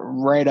somebody like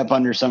right up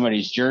under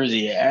somebody's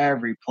jersey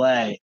every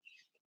play.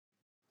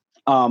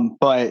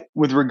 But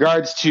with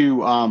regards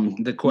to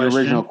the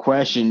original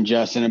question,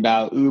 Justin,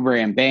 about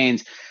Oubre and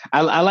Baynes,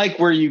 I like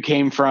where you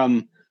came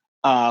from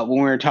when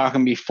we were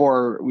talking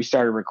before we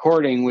started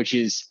recording, which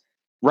is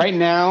right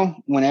now,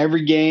 when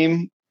every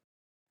game,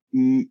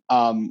 you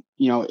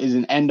know, is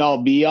an end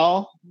all be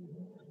all,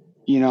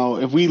 you know,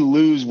 if we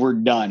lose, we're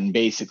done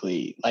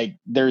basically. Like,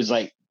 there's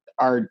like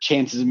our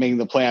chances of making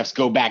the playoffs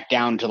go back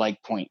down to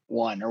like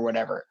 0.1 or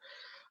whatever.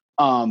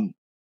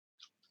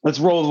 Let's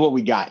roll with what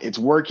we got. It's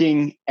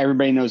working.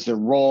 Everybody knows their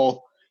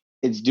role.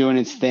 It's doing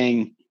its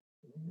thing.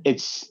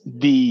 It's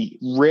the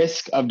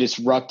risk of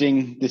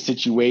disrupting the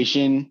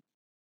situation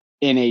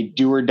in a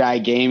do or die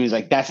game is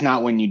like, that's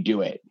not when you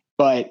do it.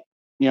 But,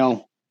 you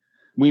know,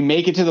 we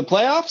make it to the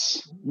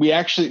playoffs. We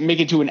actually make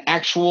it to an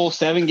actual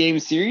 7-game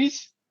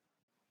series.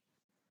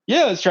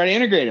 Yeah, let's try to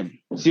integrate them.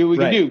 See what we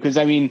can do. Because,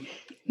 I mean,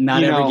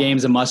 not every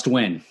game's a must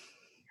win.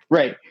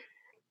 Right.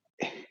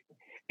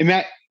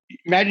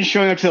 Imagine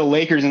showing up to the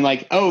Lakers and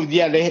like, oh,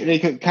 yeah, they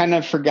kind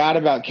of forgot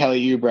about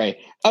Kelly Oubre.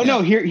 Oh,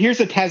 no, here's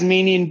a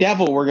Tasmanian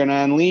devil we're going to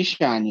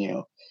unleash on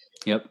you.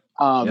 Yep.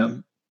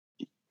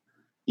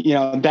 You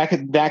know,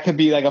 that could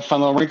be like a fun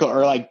little wrinkle,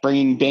 or like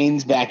bringing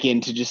Baynes back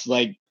in to just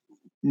like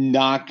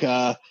knock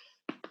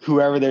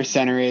whoever their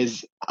center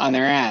is on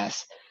their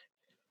ass.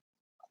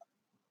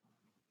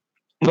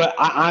 But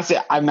honestly,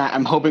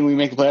 I'm hoping we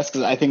make the playoffs,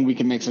 because I think we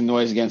can make some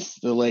noise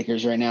against the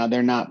Lakers right now.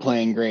 They're not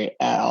playing great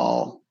at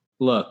all.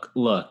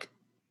 Look,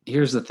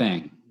 here's the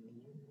thing.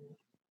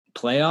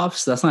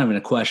 Playoffs, that's not even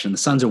a question. The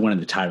Suns are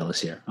winning the title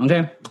this year.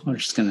 Okay? We're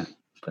just going to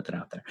Put that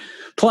out there.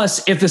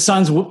 Plus, if the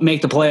Suns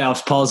make the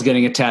playoffs, Paul's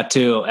getting a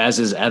tattoo, as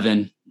is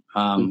Evan,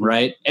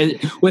 right?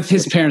 With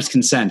his parents'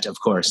 consent,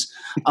 of course.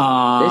 They said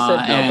no, but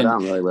I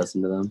don't really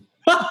listen to them.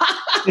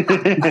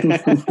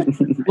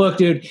 Look,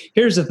 dude,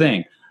 here's the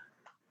thing.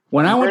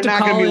 When I went to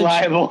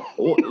college,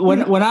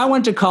 when I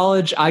went to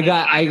college, I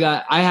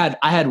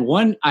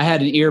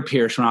had an ear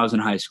pierce when I was in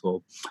high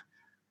school.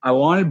 I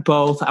wanted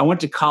both. I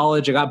went to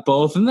college, I got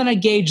both, and then I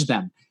gauged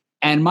them.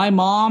 And my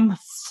mom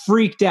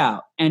freaked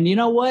out. And you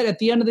know what? At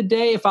the end of the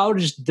day, if I would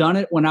have just done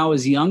it when I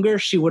was younger,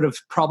 she would have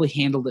probably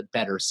handled it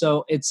better.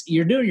 So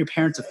you're doing your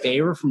parents a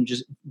favor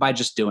by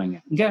just doing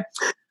it. Okay.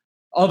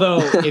 Although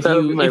if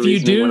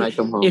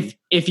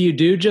you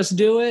do just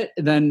do it,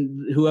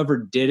 then whoever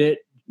did it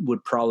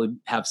would probably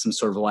have some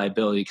sort of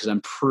liability, because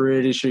I'm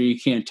pretty sure you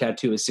can't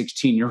tattoo a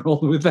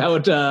 16-year-old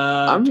without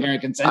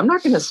parent consent. I'm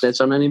not going to snitch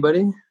on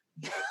anybody.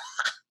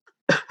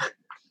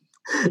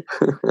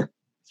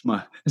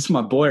 It's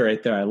my boy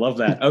right there. I love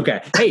that.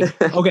 Okay. Hey,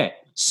 okay.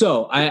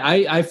 So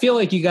I feel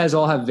like you guys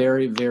all have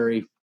very,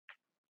 very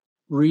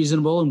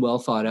reasonable and well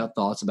thought out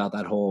thoughts about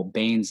that whole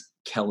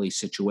Baines-Kelly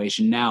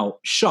situation. Now,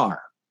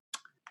 Shar,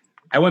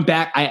 I went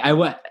back.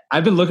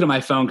 I've been looking at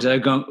my phone because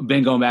I've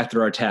been going back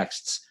through our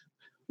texts.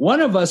 One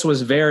of us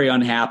was very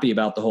unhappy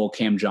about the whole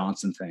Cam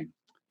Johnson thing.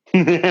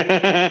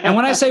 And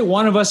when I say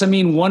one of us, I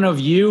mean one of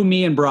you,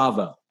 me, and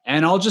Bravo.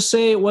 And I'll just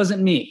say it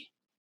wasn't me.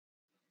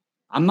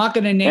 I'm not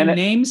going to name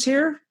names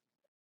here.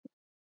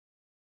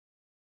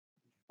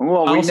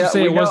 Well,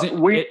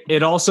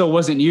 it also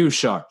wasn't you,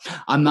 Shar.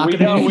 I'm not going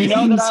to name names. We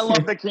know that I here.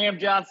 love the Cam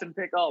Johnson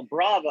pick. Oh,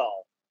 Bravo.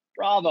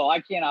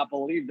 I cannot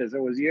believe this.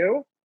 It was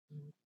you?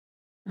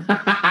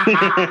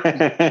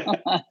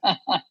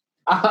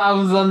 I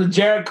was on the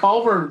Jarrett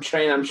Culver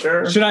train, I'm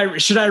sure. Should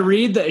I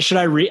read?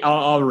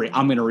 I'll read.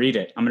 I'm going to read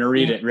it.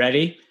 It.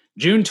 Ready?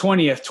 June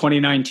 20th,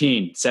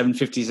 2019,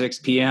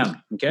 7:56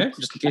 p.m. Okay?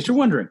 Just in case you're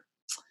wondering.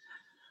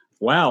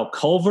 Wow.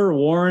 Culver,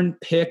 Warren,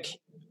 pick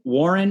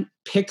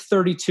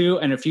 32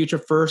 and a future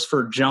first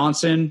for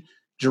Johnson,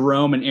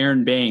 Jerome, and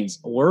Aaron Baines.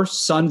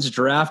 Worst Suns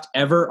draft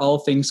ever, all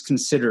things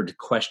considered, ?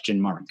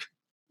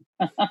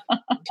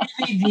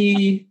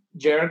 TBD,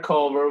 Jarrett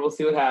Culver. We'll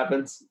see what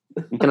happs.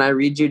 Can I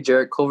read you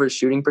Jarrett Culver's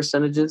shooting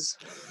percentages?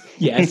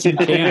 Yes, you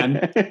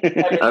can.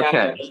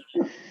 Okay.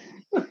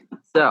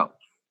 So,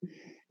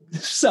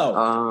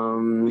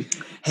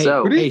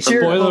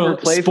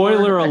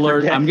 spoiler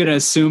alert, I'm going to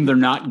assume they're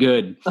not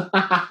good.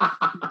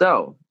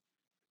 So,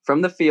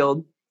 from the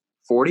field,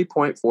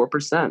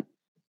 40.4%.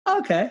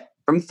 Okay.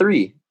 From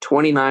 3,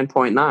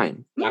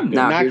 29.9.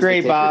 Not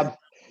great, Bob.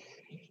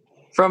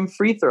 From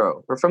free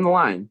throw, or from the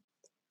line,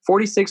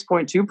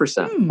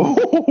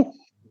 46.2%.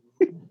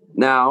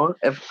 Now,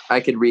 if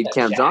I could read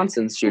Cam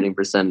Johnson's shooting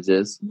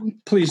percentages.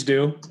 Please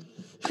do.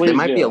 It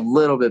might be a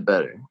little bit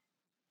better.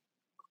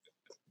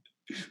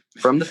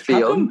 From the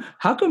field.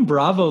 How come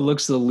Bravo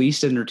looks the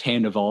least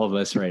entertained of all of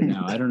us right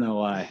now? I don't know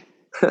why.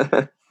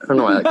 I don't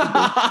know why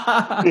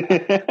that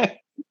could be.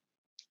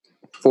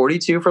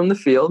 42 from the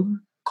field,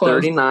 close.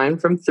 39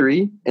 from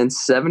 3, and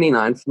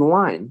 79 from the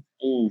line.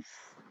 Oof.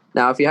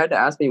 Now, if you had to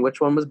ask me which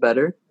one was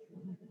better,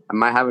 I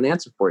might have an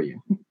answer for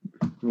you.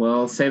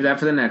 Well, save that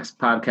for the next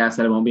podcast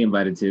that I won't be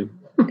invited to.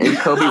 And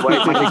Kobe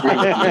White might agree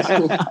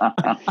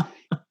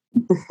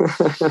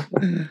with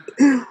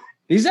you.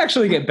 These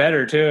actually get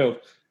better, too.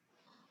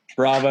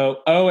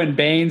 Bravo. Oh, and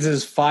Baines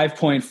is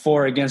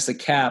 5.4 against the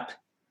cap.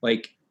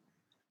 Like,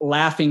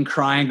 laughing,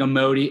 crying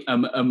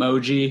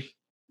emoji.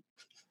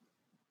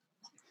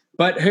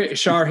 But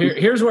Shar,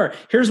 here's where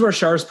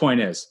Shar's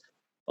point is.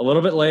 A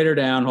little bit later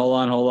down. Hold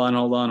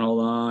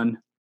on.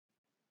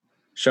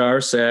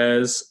 Shar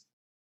says,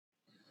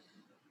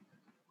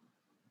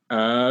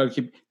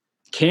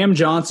 Cam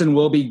Johnson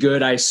will be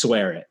good, I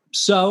swear it.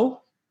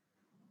 So,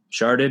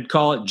 Shar did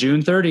call it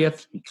June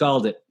 30th. He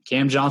called it.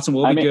 Cam Johnson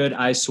will be good,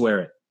 I swear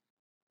it.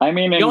 I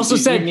mean, you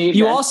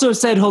also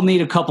said he'll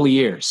need a couple of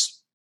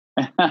years.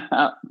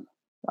 I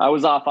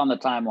was off on the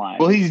timeline.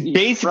 Well, he's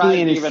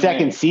basically in his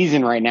second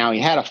season right now. He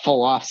had a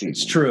full offseason.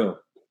 It's true.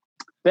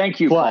 Thank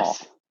you, Paul.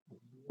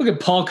 Look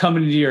at Paul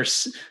coming to your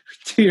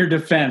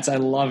defense. I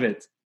love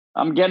it.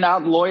 I'm getting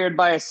out lawyered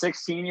by a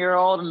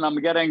 16-year-old, and I'm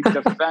getting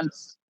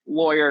defense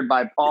lawyered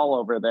by Paul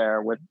over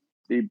there with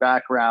the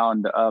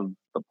background of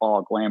the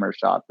Paul glamour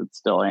shot that's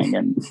still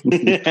hanging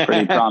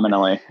pretty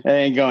prominently. It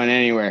ain't going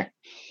anywhere.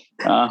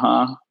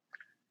 Uh-huh.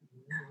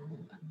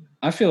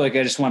 I feel like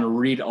I just want to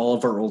read all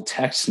of our old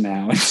texts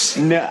now.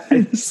 No,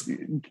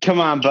 come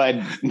on,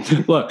 bud.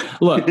 Look.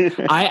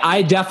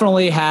 I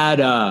definitely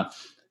had.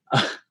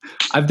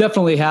 I've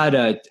definitely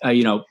had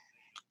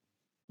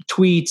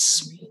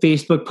tweets,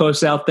 Facebook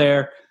posts out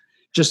there,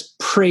 just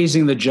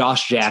praising the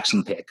Josh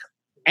Jackson pick.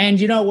 And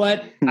you know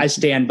what? I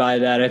stand by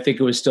that. I think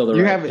it was still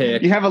the right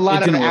pick. You have a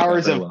lot of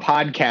hours of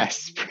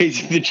podcasts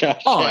praising the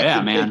Josh Jackson. Oh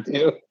yeah, man.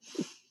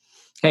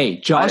 Hey,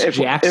 Josh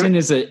Jackson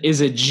is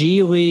a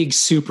G League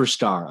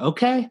superstar.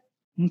 Okay.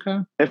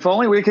 If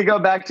only we could go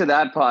back to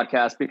that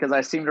podcast, because I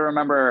seem to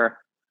remember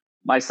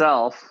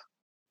myself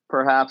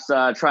perhaps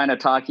trying to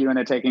talk you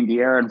into taking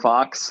De'Aaron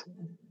Fox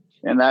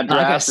in that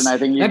draft, and I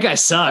think that guy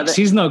sucks.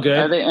 He's no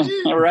good.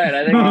 Right.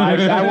 I think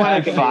I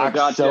wanted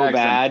Fox so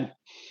bad.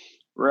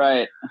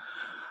 Right.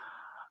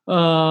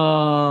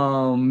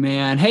 Oh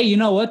man! Hey, you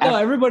know what though?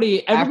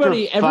 Everybody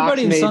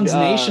in Suns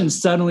Nation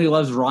suddenly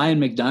loves Ryan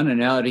McDonough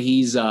now that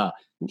he's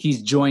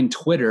joined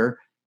Twitter.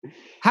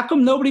 How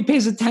come nobody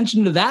pays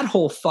attention to that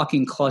whole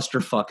fucking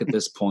clusterfuck at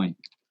this point?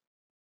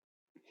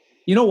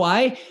 You know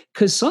why?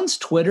 Because Suns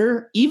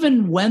Twitter,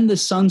 even when the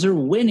Suns are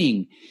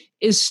winning,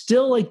 is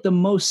still like the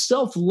most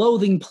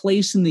self-loathing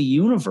place in the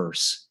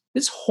universe.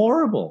 It's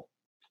horrible.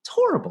 It's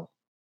horrible.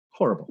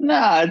 Horrible.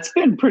 Nah, it's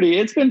been pretty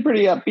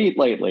upbeat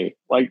lately.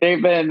 Like they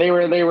were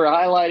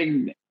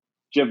highlighting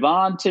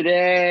Javon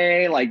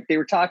today. Like they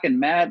were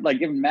talking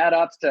giving mad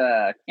ups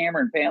to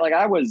Cameron Payne. Like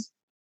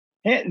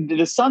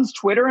the Suns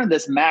Twitter and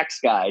this Max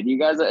guy.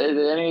 Did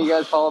any of you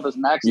guys follow this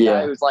Max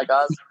guy who's like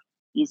us?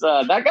 He's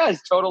that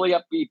guy's totally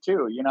upbeat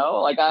too, you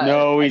know? He's not.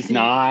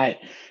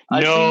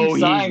 No, he's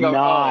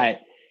not.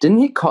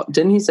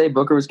 Didn't he say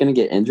Booker was going to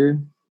get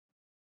injured?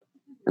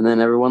 And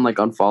then everyone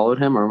unfollowed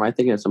him, or am I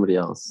thinking of somebody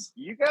else?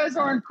 You guys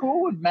aren't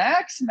cool with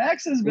Max?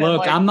 Max has been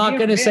I'm not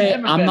gonna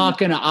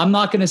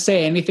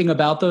say anything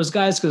about those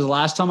guys because the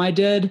last time I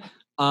did,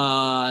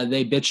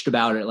 they bitched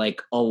about it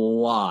a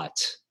lot.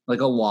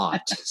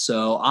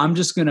 So I'm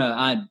just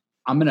gonna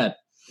I'm gonna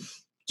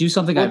do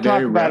something I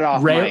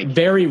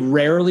very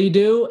rarely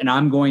do, and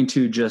I'm going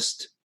to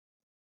just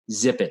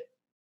zip it.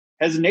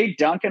 Has Nate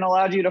Duncan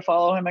allowed you to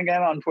follow him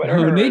again on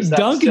Twitter? Nate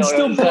Duncan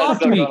still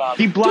blocked me.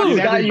 He blocked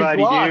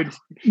everybody, dude.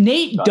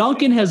 Nate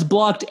Duncan has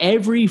blocked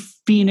every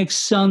Phoenix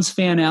Suns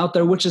fan out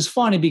there, which is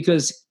funny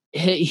because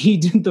he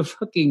did the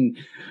fucking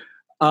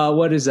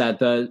what is that?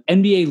 The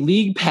NBA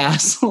League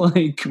Pass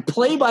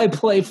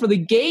play-by-play for the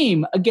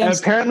game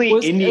against. And apparently,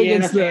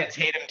 Indiana fans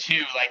hate him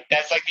too.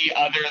 That's the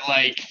other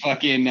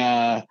fucking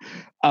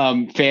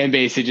fan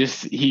base that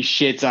he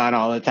shits on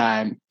all the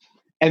time.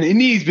 And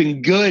Indy's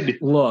been good.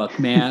 Look,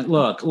 man.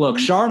 Look.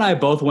 Shar and I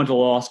both went to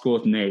law school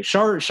with Nate.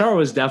 Shar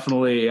was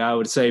definitely, I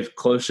would say,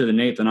 closer to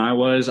Nate than I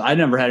was. I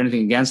never had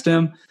anything against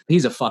him.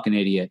 He's a fucking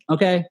idiot.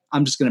 Okay?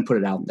 I'm just going to put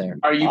it out there.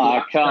 Are you?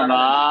 Come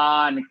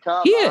on.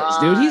 He is,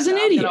 dude. He's an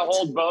idiot. I'm going to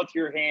hold both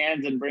your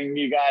hands and bring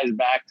you guys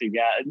back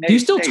together. Do you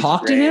still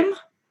talk to him?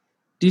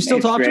 Do you still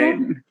talk to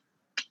him?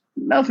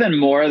 Nothing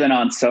more than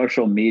on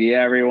social media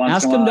every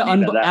once in a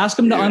while. Ask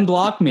him to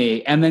unblock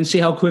me and then see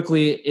how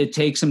quickly it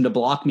takes him to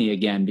block me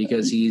again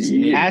because he's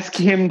ask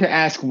him to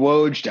ask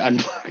Woj to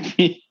unblock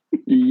me.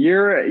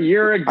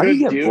 You're a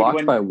good dude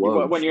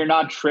when you're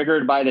not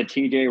triggered by the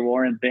TJ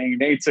Warren thing.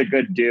 Nate's a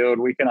good dude.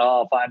 We can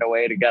all find a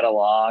way to get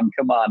along.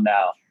 Come on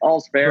now.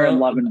 All's fair in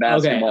love and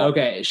basketball.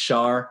 Okay.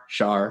 Shar.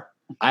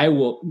 I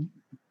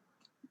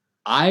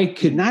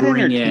could not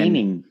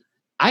entertaining.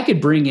 I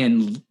could bring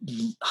in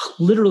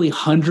literally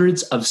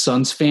hundreds of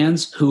Suns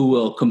fans who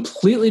will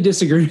completely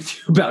disagree with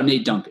you about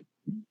Nate Duncan.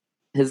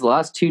 His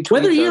last two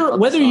tweets,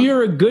 whether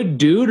you're a good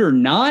dude or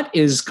not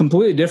is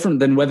completely different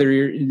than whether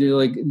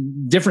you're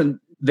different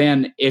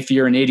than if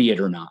you're an idiot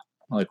or not.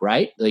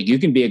 Right? You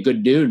can be a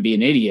good dude and be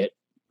an idiot,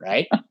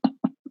 right?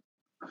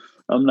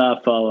 I'm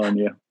not following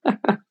you.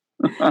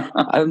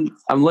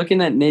 I'm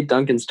looking at Nate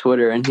Duncan's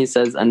Twitter, and he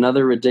says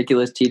another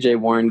ridiculous TJ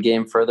Warren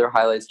game further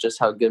highlights just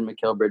how good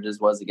Mikal Bridges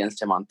was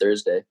against him on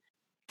Thursday.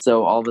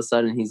 So all of a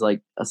sudden he's a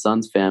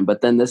Suns fan.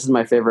 But then this is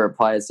my favorite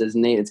reply. It says,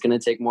 Nate, it's going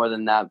to take more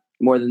than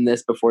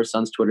this before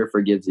Suns Twitter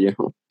forgives you.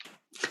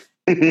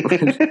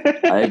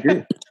 I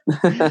agree.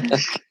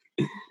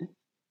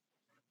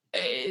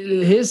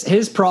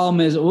 His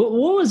problem is, what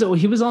was it?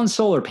 He was on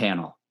Solar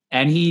Panel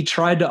and he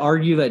tried to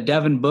argue that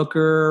Devin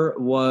Booker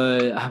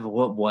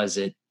what was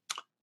it?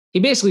 He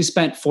basically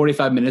spent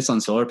 45 minutes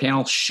on Solar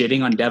Panel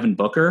shitting on Devin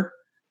Booker.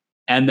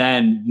 And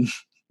then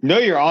know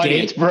your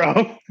audience,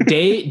 bro.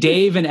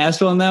 Dave and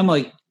Estel and them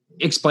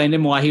explained to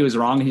him why he was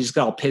wrong. And he just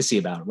got all pissy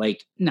about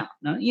it. No,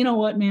 you know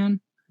what,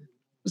 man?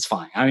 It's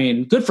fine. I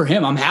mean, good for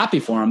him. I'm happy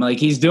for him.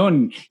 He's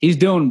doing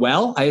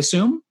well, I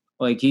assume.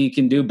 He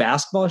can do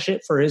basketball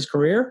shit for his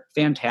career.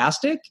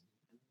 Fantastic.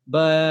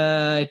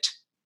 But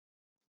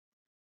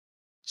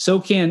so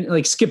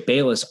can Skip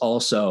Bayless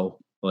also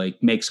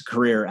makes a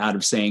career out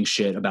of saying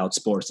shit about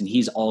sports, and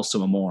he's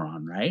also a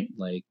moron, right?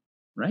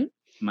 Right?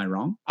 Am I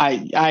wrong?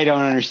 I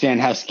don't understand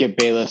how Skip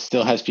Bayless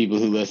still has people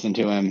who listen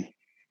to him.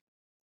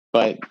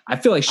 But I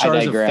feel like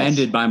Char's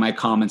offended by my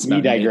comments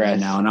about Nate right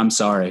now, and I'm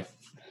sorry.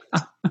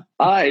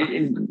 I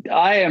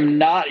am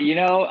not.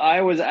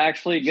 I was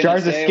actually going to say,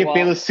 Char's a Skip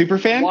Bayless super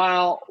fan.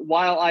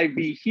 While I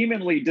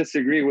vehemently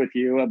disagree with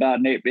you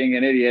about Nate being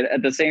an idiot,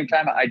 at the same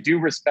time, I do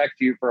respect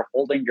you for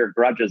holding your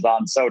grudges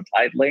on so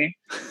tightly.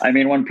 I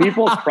mean, when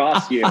people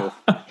cross you on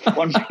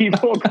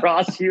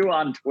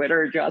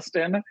Twitter,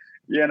 Justin,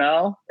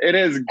 it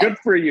is good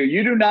for you.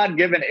 You do not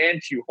give an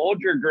inch. You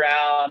hold your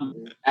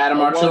ground.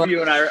 Adam, I love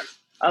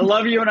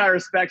you and I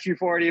respect you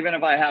for it, even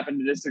if I happen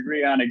to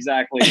disagree on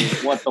exactly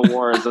what the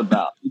war is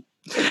about.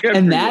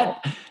 And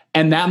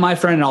that, my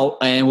friend,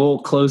 and we'll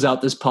close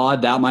out this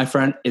pod. That, my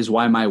friend, is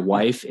why my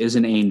wife is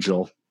an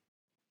angel.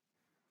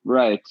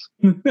 Right.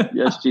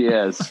 Yes, she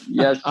is.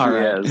 Yes, she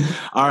is.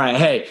 All right.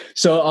 Hey,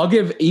 so I'll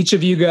give each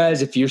of you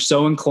guys, if you're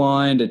so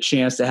inclined, a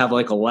chance to have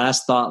like a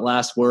last thought,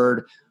 last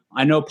word.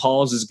 I know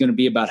Paul's is going to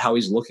be about how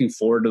he's looking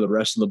forward to the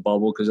rest of the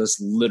bubble, because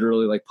that's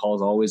literally like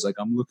Paul's always like,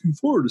 I'm looking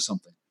forward to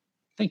something.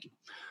 Thank you.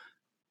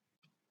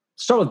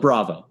 Start with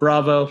Bravo.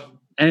 Bravo.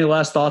 Any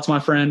last thoughts,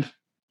 my friend?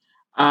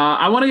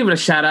 I want to give a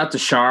shout out to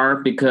Shar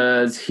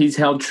because he's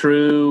held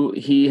true.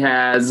 He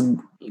has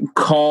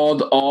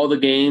called all the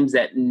games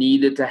that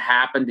needed to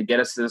happen to get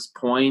us to this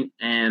point,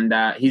 and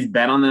he's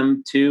bet on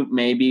them too,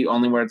 maybe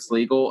only where it's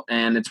legal,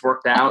 and it's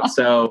worked out.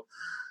 So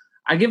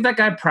I give that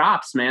guy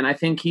props, man. I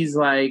think he's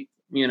like,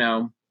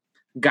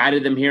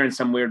 guided them here in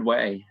some weird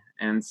way.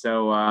 And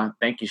so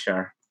thank you,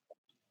 Shar.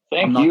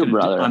 Thank you,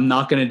 brother. I'm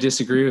not going to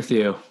disagree with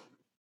you.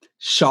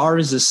 Shar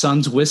is the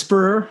Suns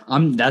whisperer.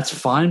 That's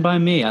fine by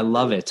me. I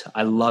love it.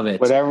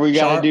 Whatever we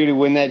got to do to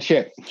win that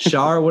chip.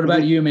 Shar, what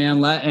about you,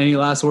 man? Any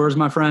last words,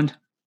 my friend?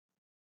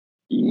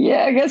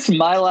 Yeah, I guess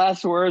my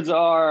last words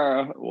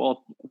are,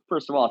 well,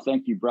 first of all,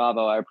 thank you,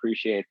 Bravo. I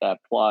appreciate that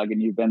plug,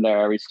 and you've been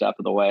there every step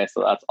of the way,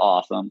 so that's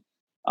awesome.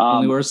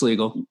 Only where it's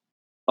legal.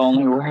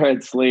 Only where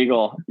it's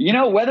legal.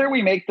 Whether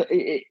we make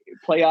the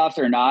playoffs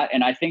or not,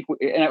 and I think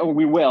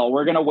we will,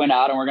 we're going to win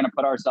out, and we're going to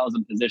put ourselves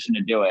in position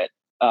to do it.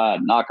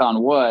 Knock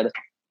on wood.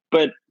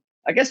 But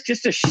I guess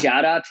just a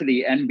shout out to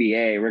the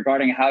NBA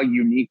regarding how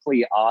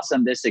uniquely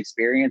awesome this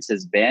experience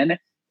has been.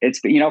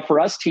 It's, for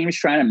us teams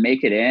trying to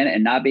make it in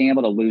and not being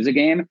able to lose a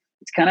game,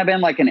 it's kind of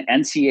been like an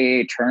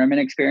NCAA tournament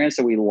experience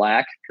that we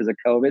lack because of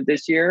COVID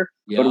this year,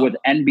 but with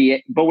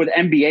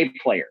NBA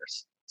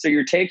players. So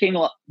you're taking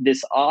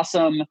this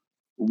awesome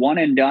one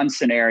and done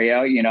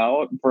scenario,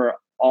 for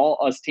all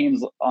us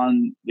teams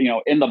on,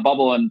 in the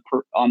bubble and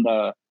on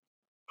the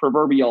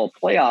proverbial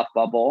playoff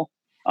bubble.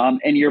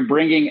 And you're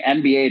bringing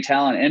NBA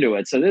talent into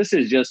it. So this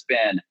has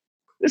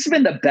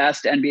been the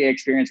best NBA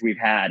experience we've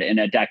had in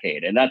a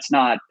decade. And that's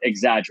not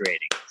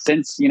exaggerating.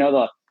 Since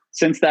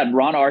that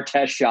Ron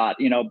Artest shot,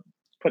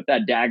 put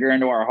that dagger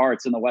into our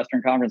hearts in the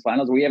Western Conference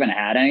Finals, we haven't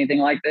had anything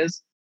like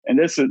this. And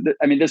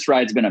this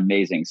ride's been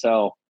amazing.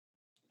 So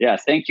yeah,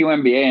 thank you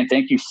NBA and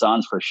thank you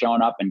Suns for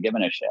showing up and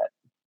giving a shit.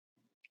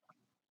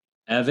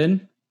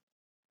 Evan?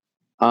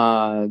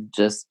 I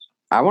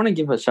want to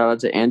give a shout out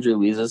to Andrew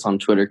Lizas on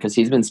Twitter because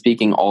he's been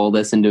speaking all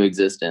this into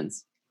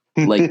existence.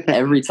 Like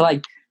every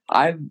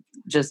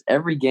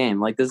game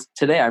like this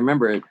today. I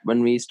remember it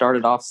when we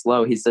started off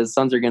slow. He says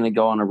Suns are going to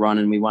go on a run,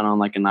 and we went on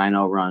like a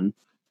 9-0 run,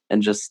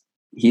 and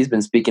he's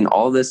been speaking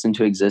all this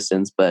into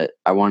existence. But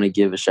I want to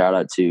give a shout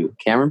out to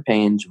Cameron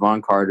Payne,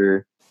 Javon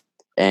Carter,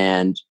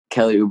 and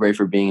Kelly Oubre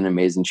for being an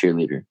amazing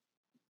cheerleader.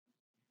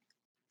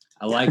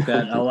 I like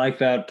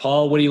that.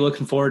 Paul, what are you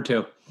looking forward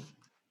to?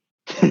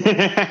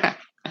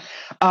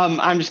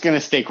 I'm just going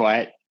to stay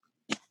quiet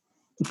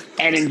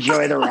and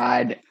enjoy the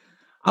ride.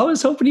 I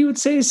was hoping you would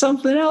say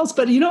something else,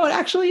 but you know what?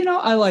 Actually,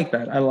 I like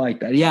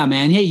that. Yeah,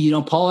 man. Hey,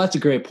 Paul, that's a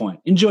great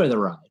point. Enjoy the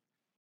ride.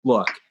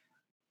 Look,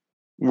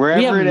 wherever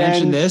we haven't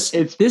mentioned ends,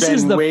 this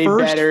is the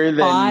first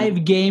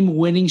 5-game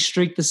winning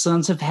streak the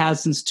Suns have had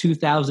since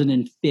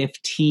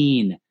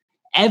 2015.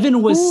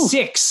 Evan was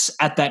 6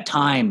 at that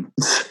time.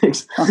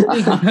 6. I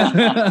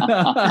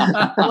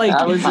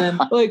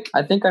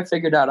think I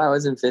figured out I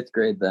was in 5th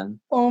grade then.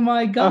 Oh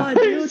my God,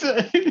 dude.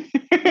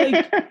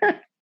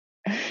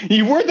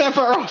 You weren't that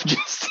far off,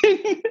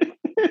 Justin.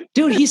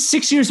 Dude, he's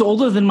 6 years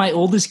older than my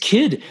oldest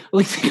kid.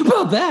 Think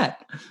about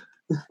that.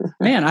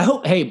 Man, I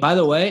hope, hey, by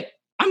the way,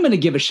 I'm going to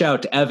give a shout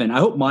out to Evan. I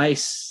hope my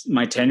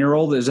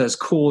 10-year-old is as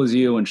cool as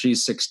you when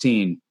she's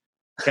 16.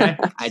 Okay?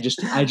 I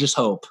just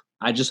hope.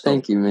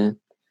 Thank you, man.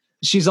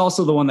 She's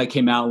also the one that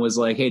came out and was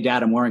like, hey,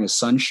 Dad, I'm wearing a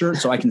Suns shirt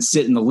so I can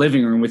sit in the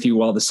living room with you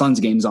while the Suns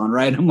game's on,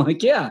 right? I'm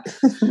like, yeah.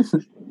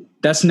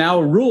 That's now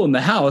a rule in the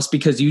house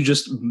because you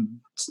just,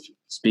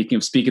 speaking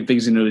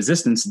things into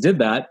existence, did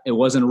that. It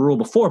wasn't a rule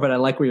before, but I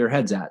like where your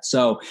head's at.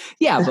 So,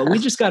 yeah, but we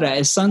just got to,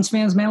 as Suns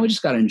fans, man, we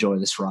just got to enjoy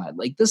this ride.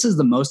 This is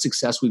the most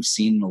success we've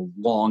seen in a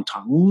long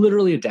time,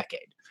 literally a decade.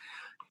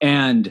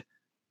 And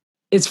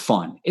it's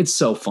fun. It's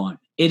so fun.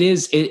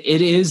 It's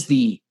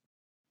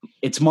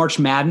March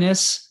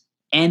Madness.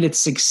 And its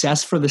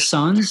success for the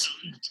Suns,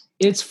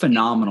 it's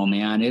phenomenal,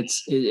 man.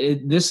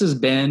 This has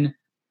been,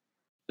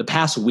 the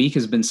past week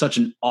has been such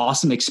an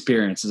awesome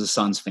experience as a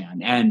Suns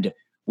fan. And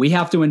we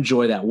have to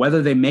enjoy that,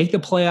 whether they make the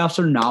playoffs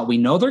or not. We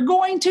know they're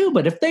going to,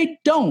 but if they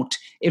don't,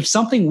 if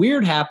something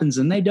weird happens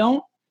and they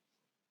don't,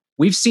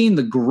 we've seen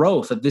the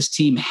growth that this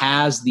team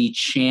has the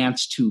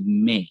chance to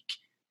make.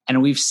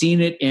 And we've seen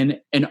it in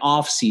an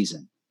off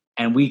season.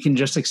 And we can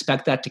just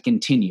expect that to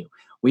continue.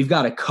 We've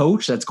got a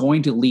coach that's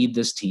going to lead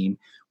this team.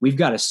 We've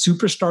got a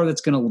superstar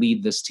that's going to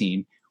lead this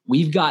team.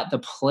 We've got the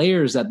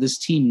players that this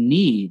team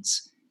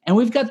needs. And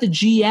we've got the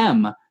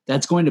GM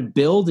that's going to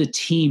build a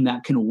team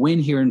that can win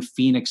here in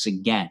Phoenix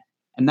again.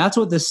 And that's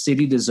what this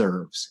city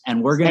deserves.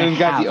 And we're going to have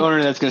got the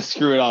owner that's going to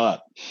screw it all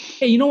up.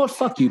 Hey, you know what?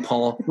 Fuck you,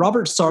 Paul.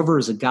 Robert Sarver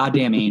is a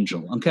goddamn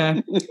angel,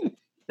 okay?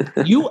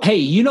 Hey,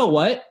 you know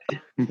what?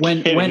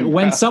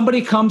 When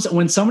somebody comes to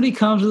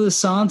the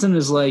Suns and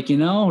is like,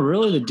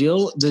 really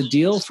the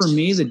deal for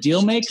me, the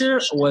deal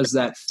maker was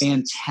that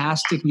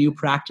fantastic new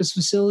practice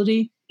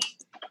facility.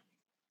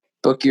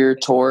 Book your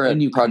tour at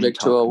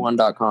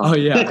project201.com. Oh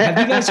yeah. Have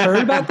you guys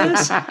heard about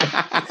this?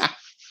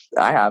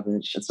 I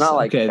haven't. It's not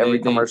like every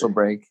commercial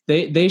break.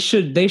 They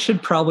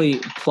should probably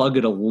plug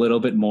it a little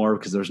bit more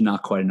because there's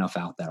not quite enough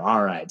out there.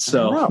 All right.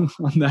 So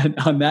on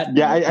that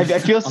yeah, I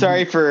feel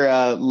sorry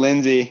for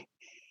Lindsay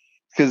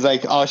because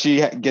like all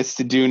she gets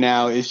to do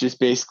now is just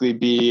basically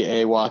be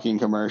a walking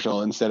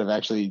commercial instead of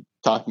actually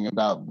talking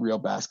about real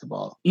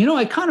basketball.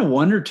 I kind of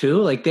wonder too,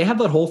 like they have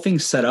that whole thing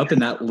set up in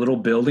that little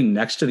building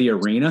next to the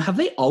arena. Have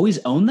they always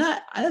owned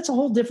that? That's a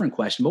whole different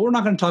question, but we're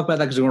not going to talk about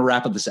that because we're going to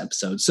wrap up this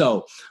episode.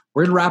 So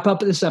we're going to wrap up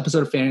this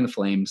episode of Fanning the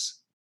Flames.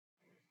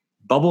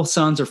 Bubble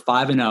Suns are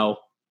 5-0.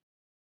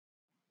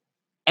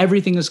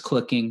 Everything is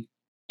clicking.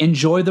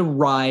 Enjoy the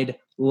ride.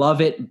 Love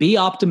it. Be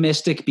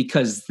optimistic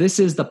because this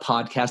is the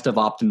podcast of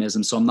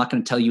optimism. So I'm not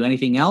going to tell you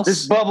anything else.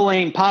 This bubble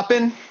ain't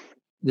popping.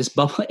 This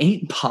bubble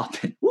ain't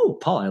popping. Ooh,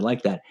 Paul, I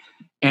like that.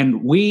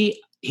 And we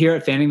here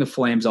at Fanning the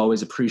Flames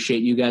always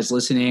appreciate you guys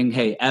listening.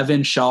 Hey,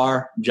 Evan,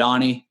 Shar,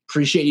 Johnny,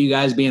 appreciate you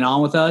guys being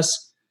on with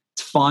us.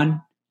 It's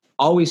fun.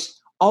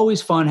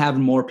 Always fun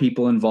having more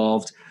people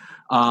involved.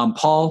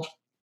 Paul,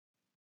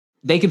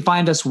 they can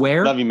find us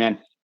where? Love you, man.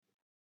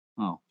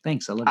 Oh,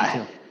 thanks. I love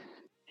you too.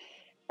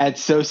 At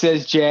So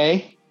Says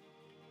Jay.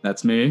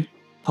 That's me.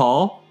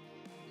 Paul?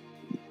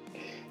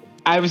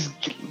 I was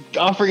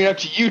offering it up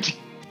to you to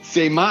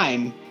say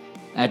mine.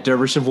 At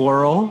Dervish of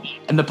Whirl.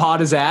 And the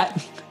pod is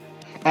at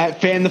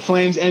Fan the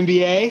Flames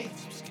NBA.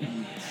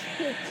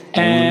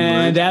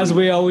 And as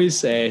we always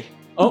say,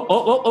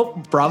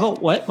 Bravo.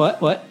 What?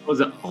 Was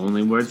it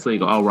only words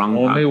legal? Oh, wrong.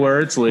 Only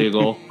words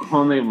legal.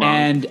 Only wrong.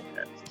 And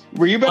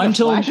were you about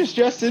to flash us,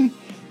 Justin?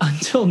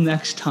 Until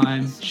next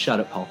time, shut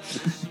up, Paul.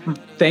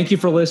 Thank you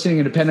for listening,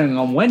 and depending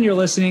on when you're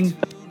listening,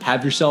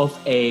 have yourself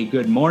a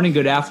good morning,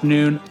 good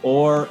afternoon,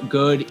 or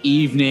good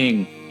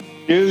evening.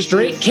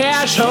 Straight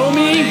cash,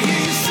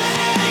 homie.